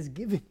God has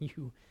given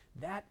you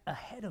that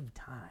ahead of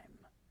time.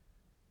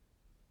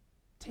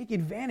 Take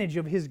advantage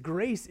of his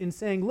grace in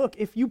saying, look,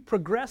 if you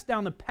progress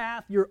down the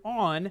path you're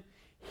on,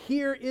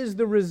 here is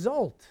the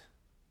result.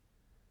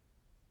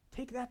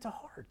 Take that to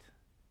heart.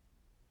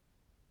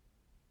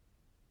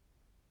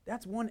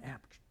 That's one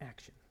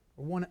action,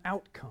 or one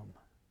outcome.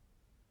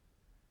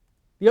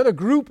 The other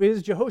group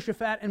is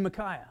Jehoshaphat and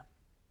Micaiah.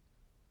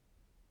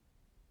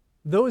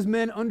 Those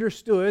men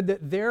understood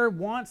that their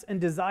wants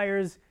and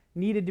desires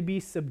needed to be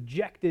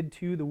subjected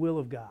to the will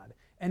of God.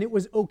 And it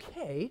was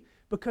okay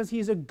because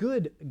he's a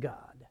good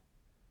God.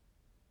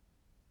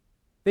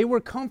 They were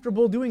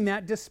comfortable doing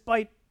that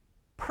despite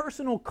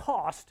personal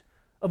cost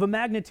of a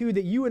magnitude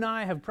that you and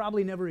I have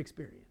probably never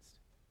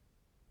experienced.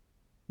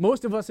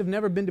 Most of us have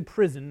never been to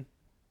prison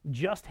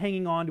just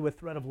hanging on to a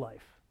thread of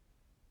life.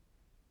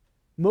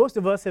 Most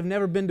of us have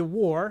never been to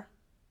war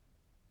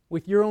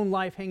with your own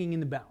life hanging in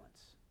the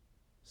balance.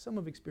 Some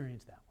have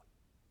experienced that one.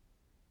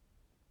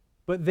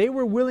 But they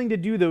were willing to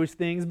do those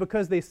things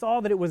because they saw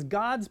that it was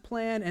God's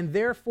plan and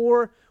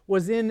therefore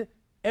was in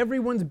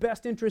everyone's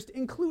best interest,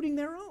 including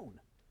their own.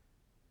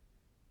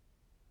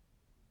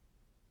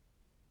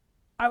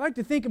 I like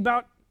to think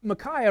about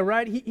Micaiah,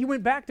 right? He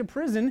went back to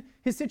prison,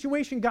 his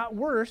situation got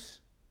worse,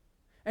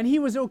 and he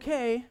was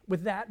okay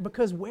with that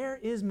because where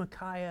is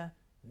Micaiah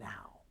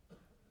now?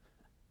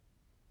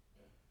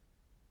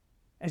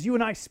 As you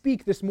and I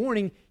speak this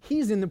morning,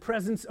 he's in the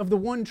presence of the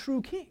one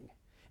true king.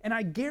 And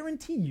I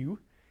guarantee you,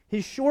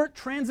 his short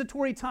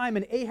transitory time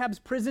in Ahab's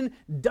prison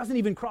doesn't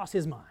even cross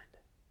his mind.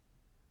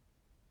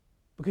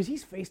 Because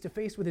he's face to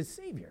face with his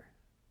Savior.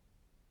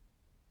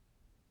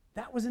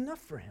 That was enough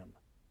for him.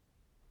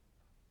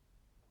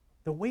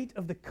 The weight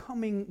of the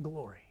coming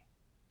glory.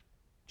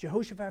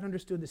 Jehoshaphat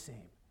understood the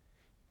same.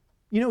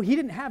 You know, he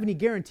didn't have any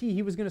guarantee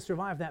he was going to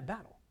survive that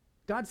battle.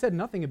 God said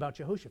nothing about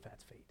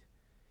Jehoshaphat's fate.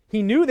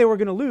 He knew they were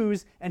going to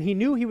lose, and he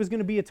knew he was going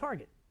to be a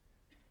target.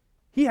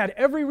 He had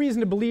every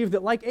reason to believe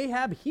that, like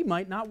Ahab, he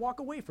might not walk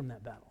away from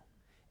that battle.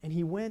 And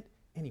he went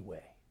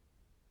anyway.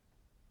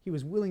 He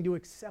was willing to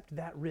accept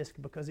that risk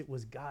because it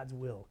was God's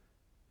will.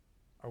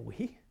 Are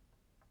we?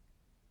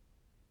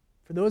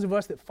 For those of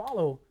us that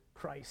follow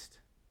Christ,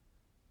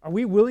 are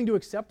we willing to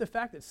accept the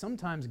fact that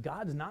sometimes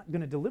God's not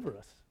going to deliver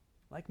us,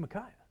 like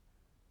Micaiah?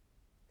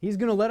 He's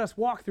going to let us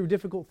walk through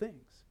difficult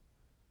things.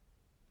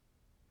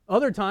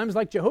 Other times,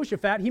 like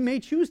Jehoshaphat, he may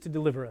choose to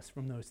deliver us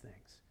from those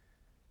things.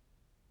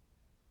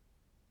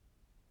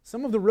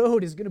 Some of the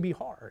road is going to be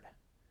hard,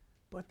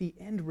 but the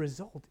end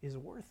result is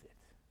worth it.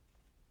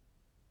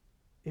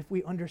 If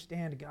we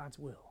understand God's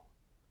will,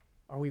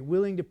 are we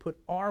willing to put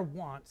our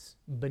wants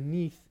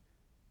beneath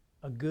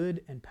a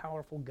good and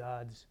powerful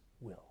God's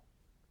will?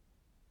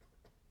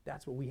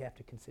 That's what we have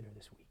to consider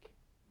this week.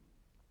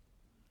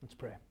 Let's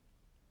pray.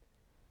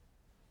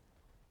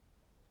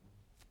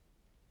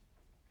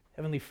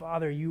 Heavenly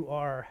Father, you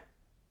are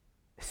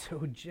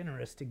so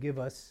generous to give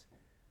us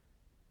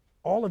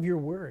all of your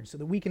words so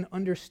that we can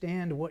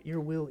understand what your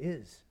will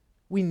is.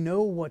 We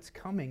know what's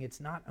coming. It's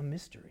not a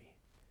mystery.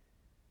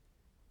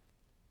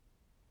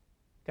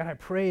 God, I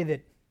pray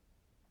that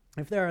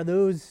if there are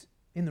those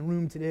in the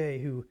room today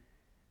who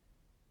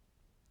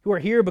are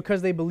here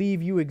because they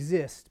believe you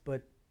exist,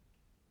 but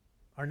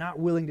are not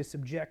willing to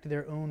subject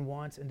their own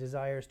wants and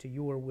desires to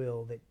your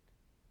will, that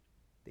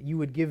you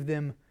would give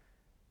them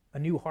a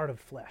new heart of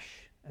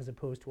flesh as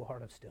opposed to a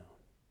heart of stone.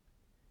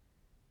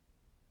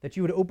 That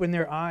you would open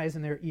their eyes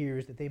and their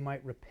ears that they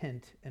might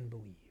repent and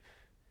believe.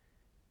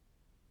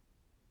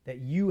 That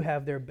you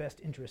have their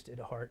best interest at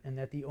heart and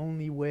that the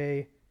only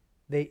way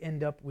they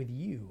end up with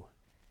you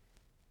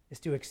is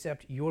to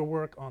accept your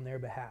work on their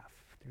behalf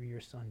through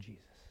your Son,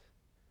 Jesus.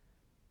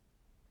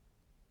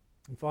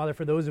 And Father,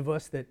 for those of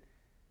us that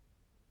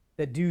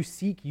do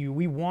seek you,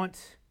 we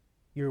want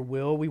your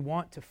will. We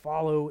want to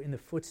follow in the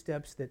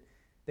footsteps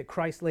that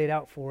Christ laid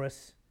out for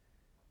us.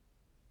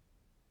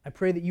 I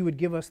pray that you would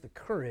give us the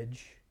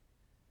courage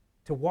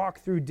to walk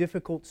through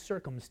difficult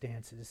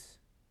circumstances,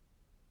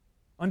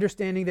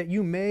 understanding that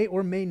you may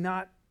or may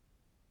not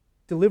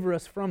deliver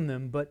us from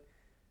them, but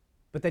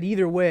that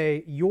either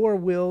way, your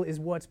will is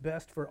what's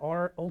best for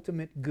our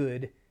ultimate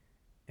good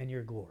and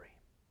your glory.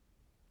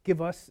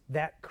 Give us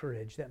that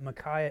courage that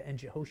Micaiah and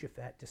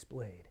Jehoshaphat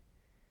displayed.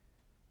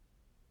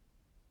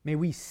 May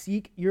we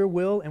seek your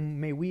will, and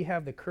may we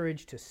have the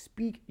courage to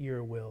speak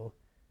your will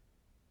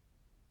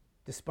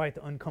despite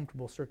the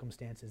uncomfortable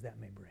circumstances that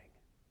may bring.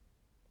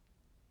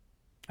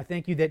 I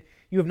thank you that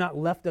you have not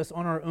left us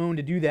on our own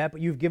to do that,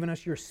 but you've given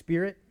us your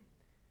Spirit.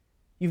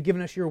 You've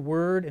given us your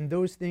word, and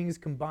those things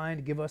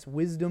combined give us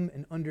wisdom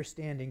and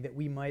understanding that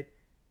we might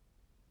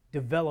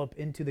develop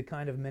into the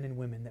kind of men and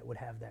women that would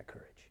have that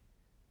courage.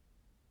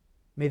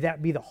 May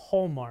that be the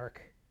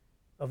hallmark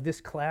of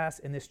this class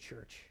and this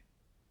church,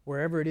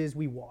 wherever it is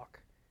we walk.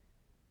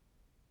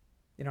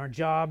 In our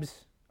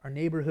jobs, our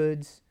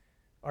neighborhoods,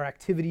 our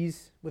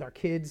activities with our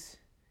kids.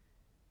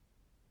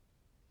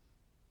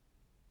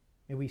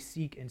 May we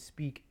seek and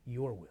speak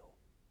your will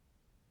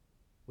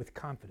with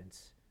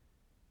confidence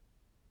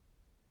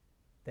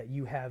that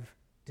you have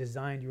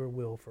designed your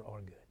will for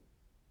our good.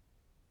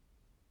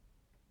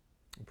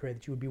 I pray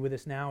that you would be with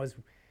us now as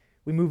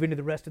we move into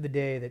the rest of the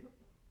day, that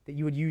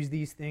you would use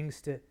these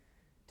things to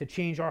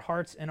change our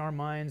hearts and our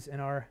minds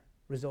and our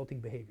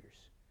resulting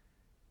behaviors.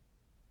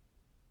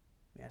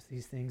 We ask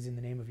these things in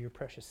the name of your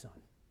precious Son.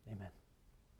 Amen.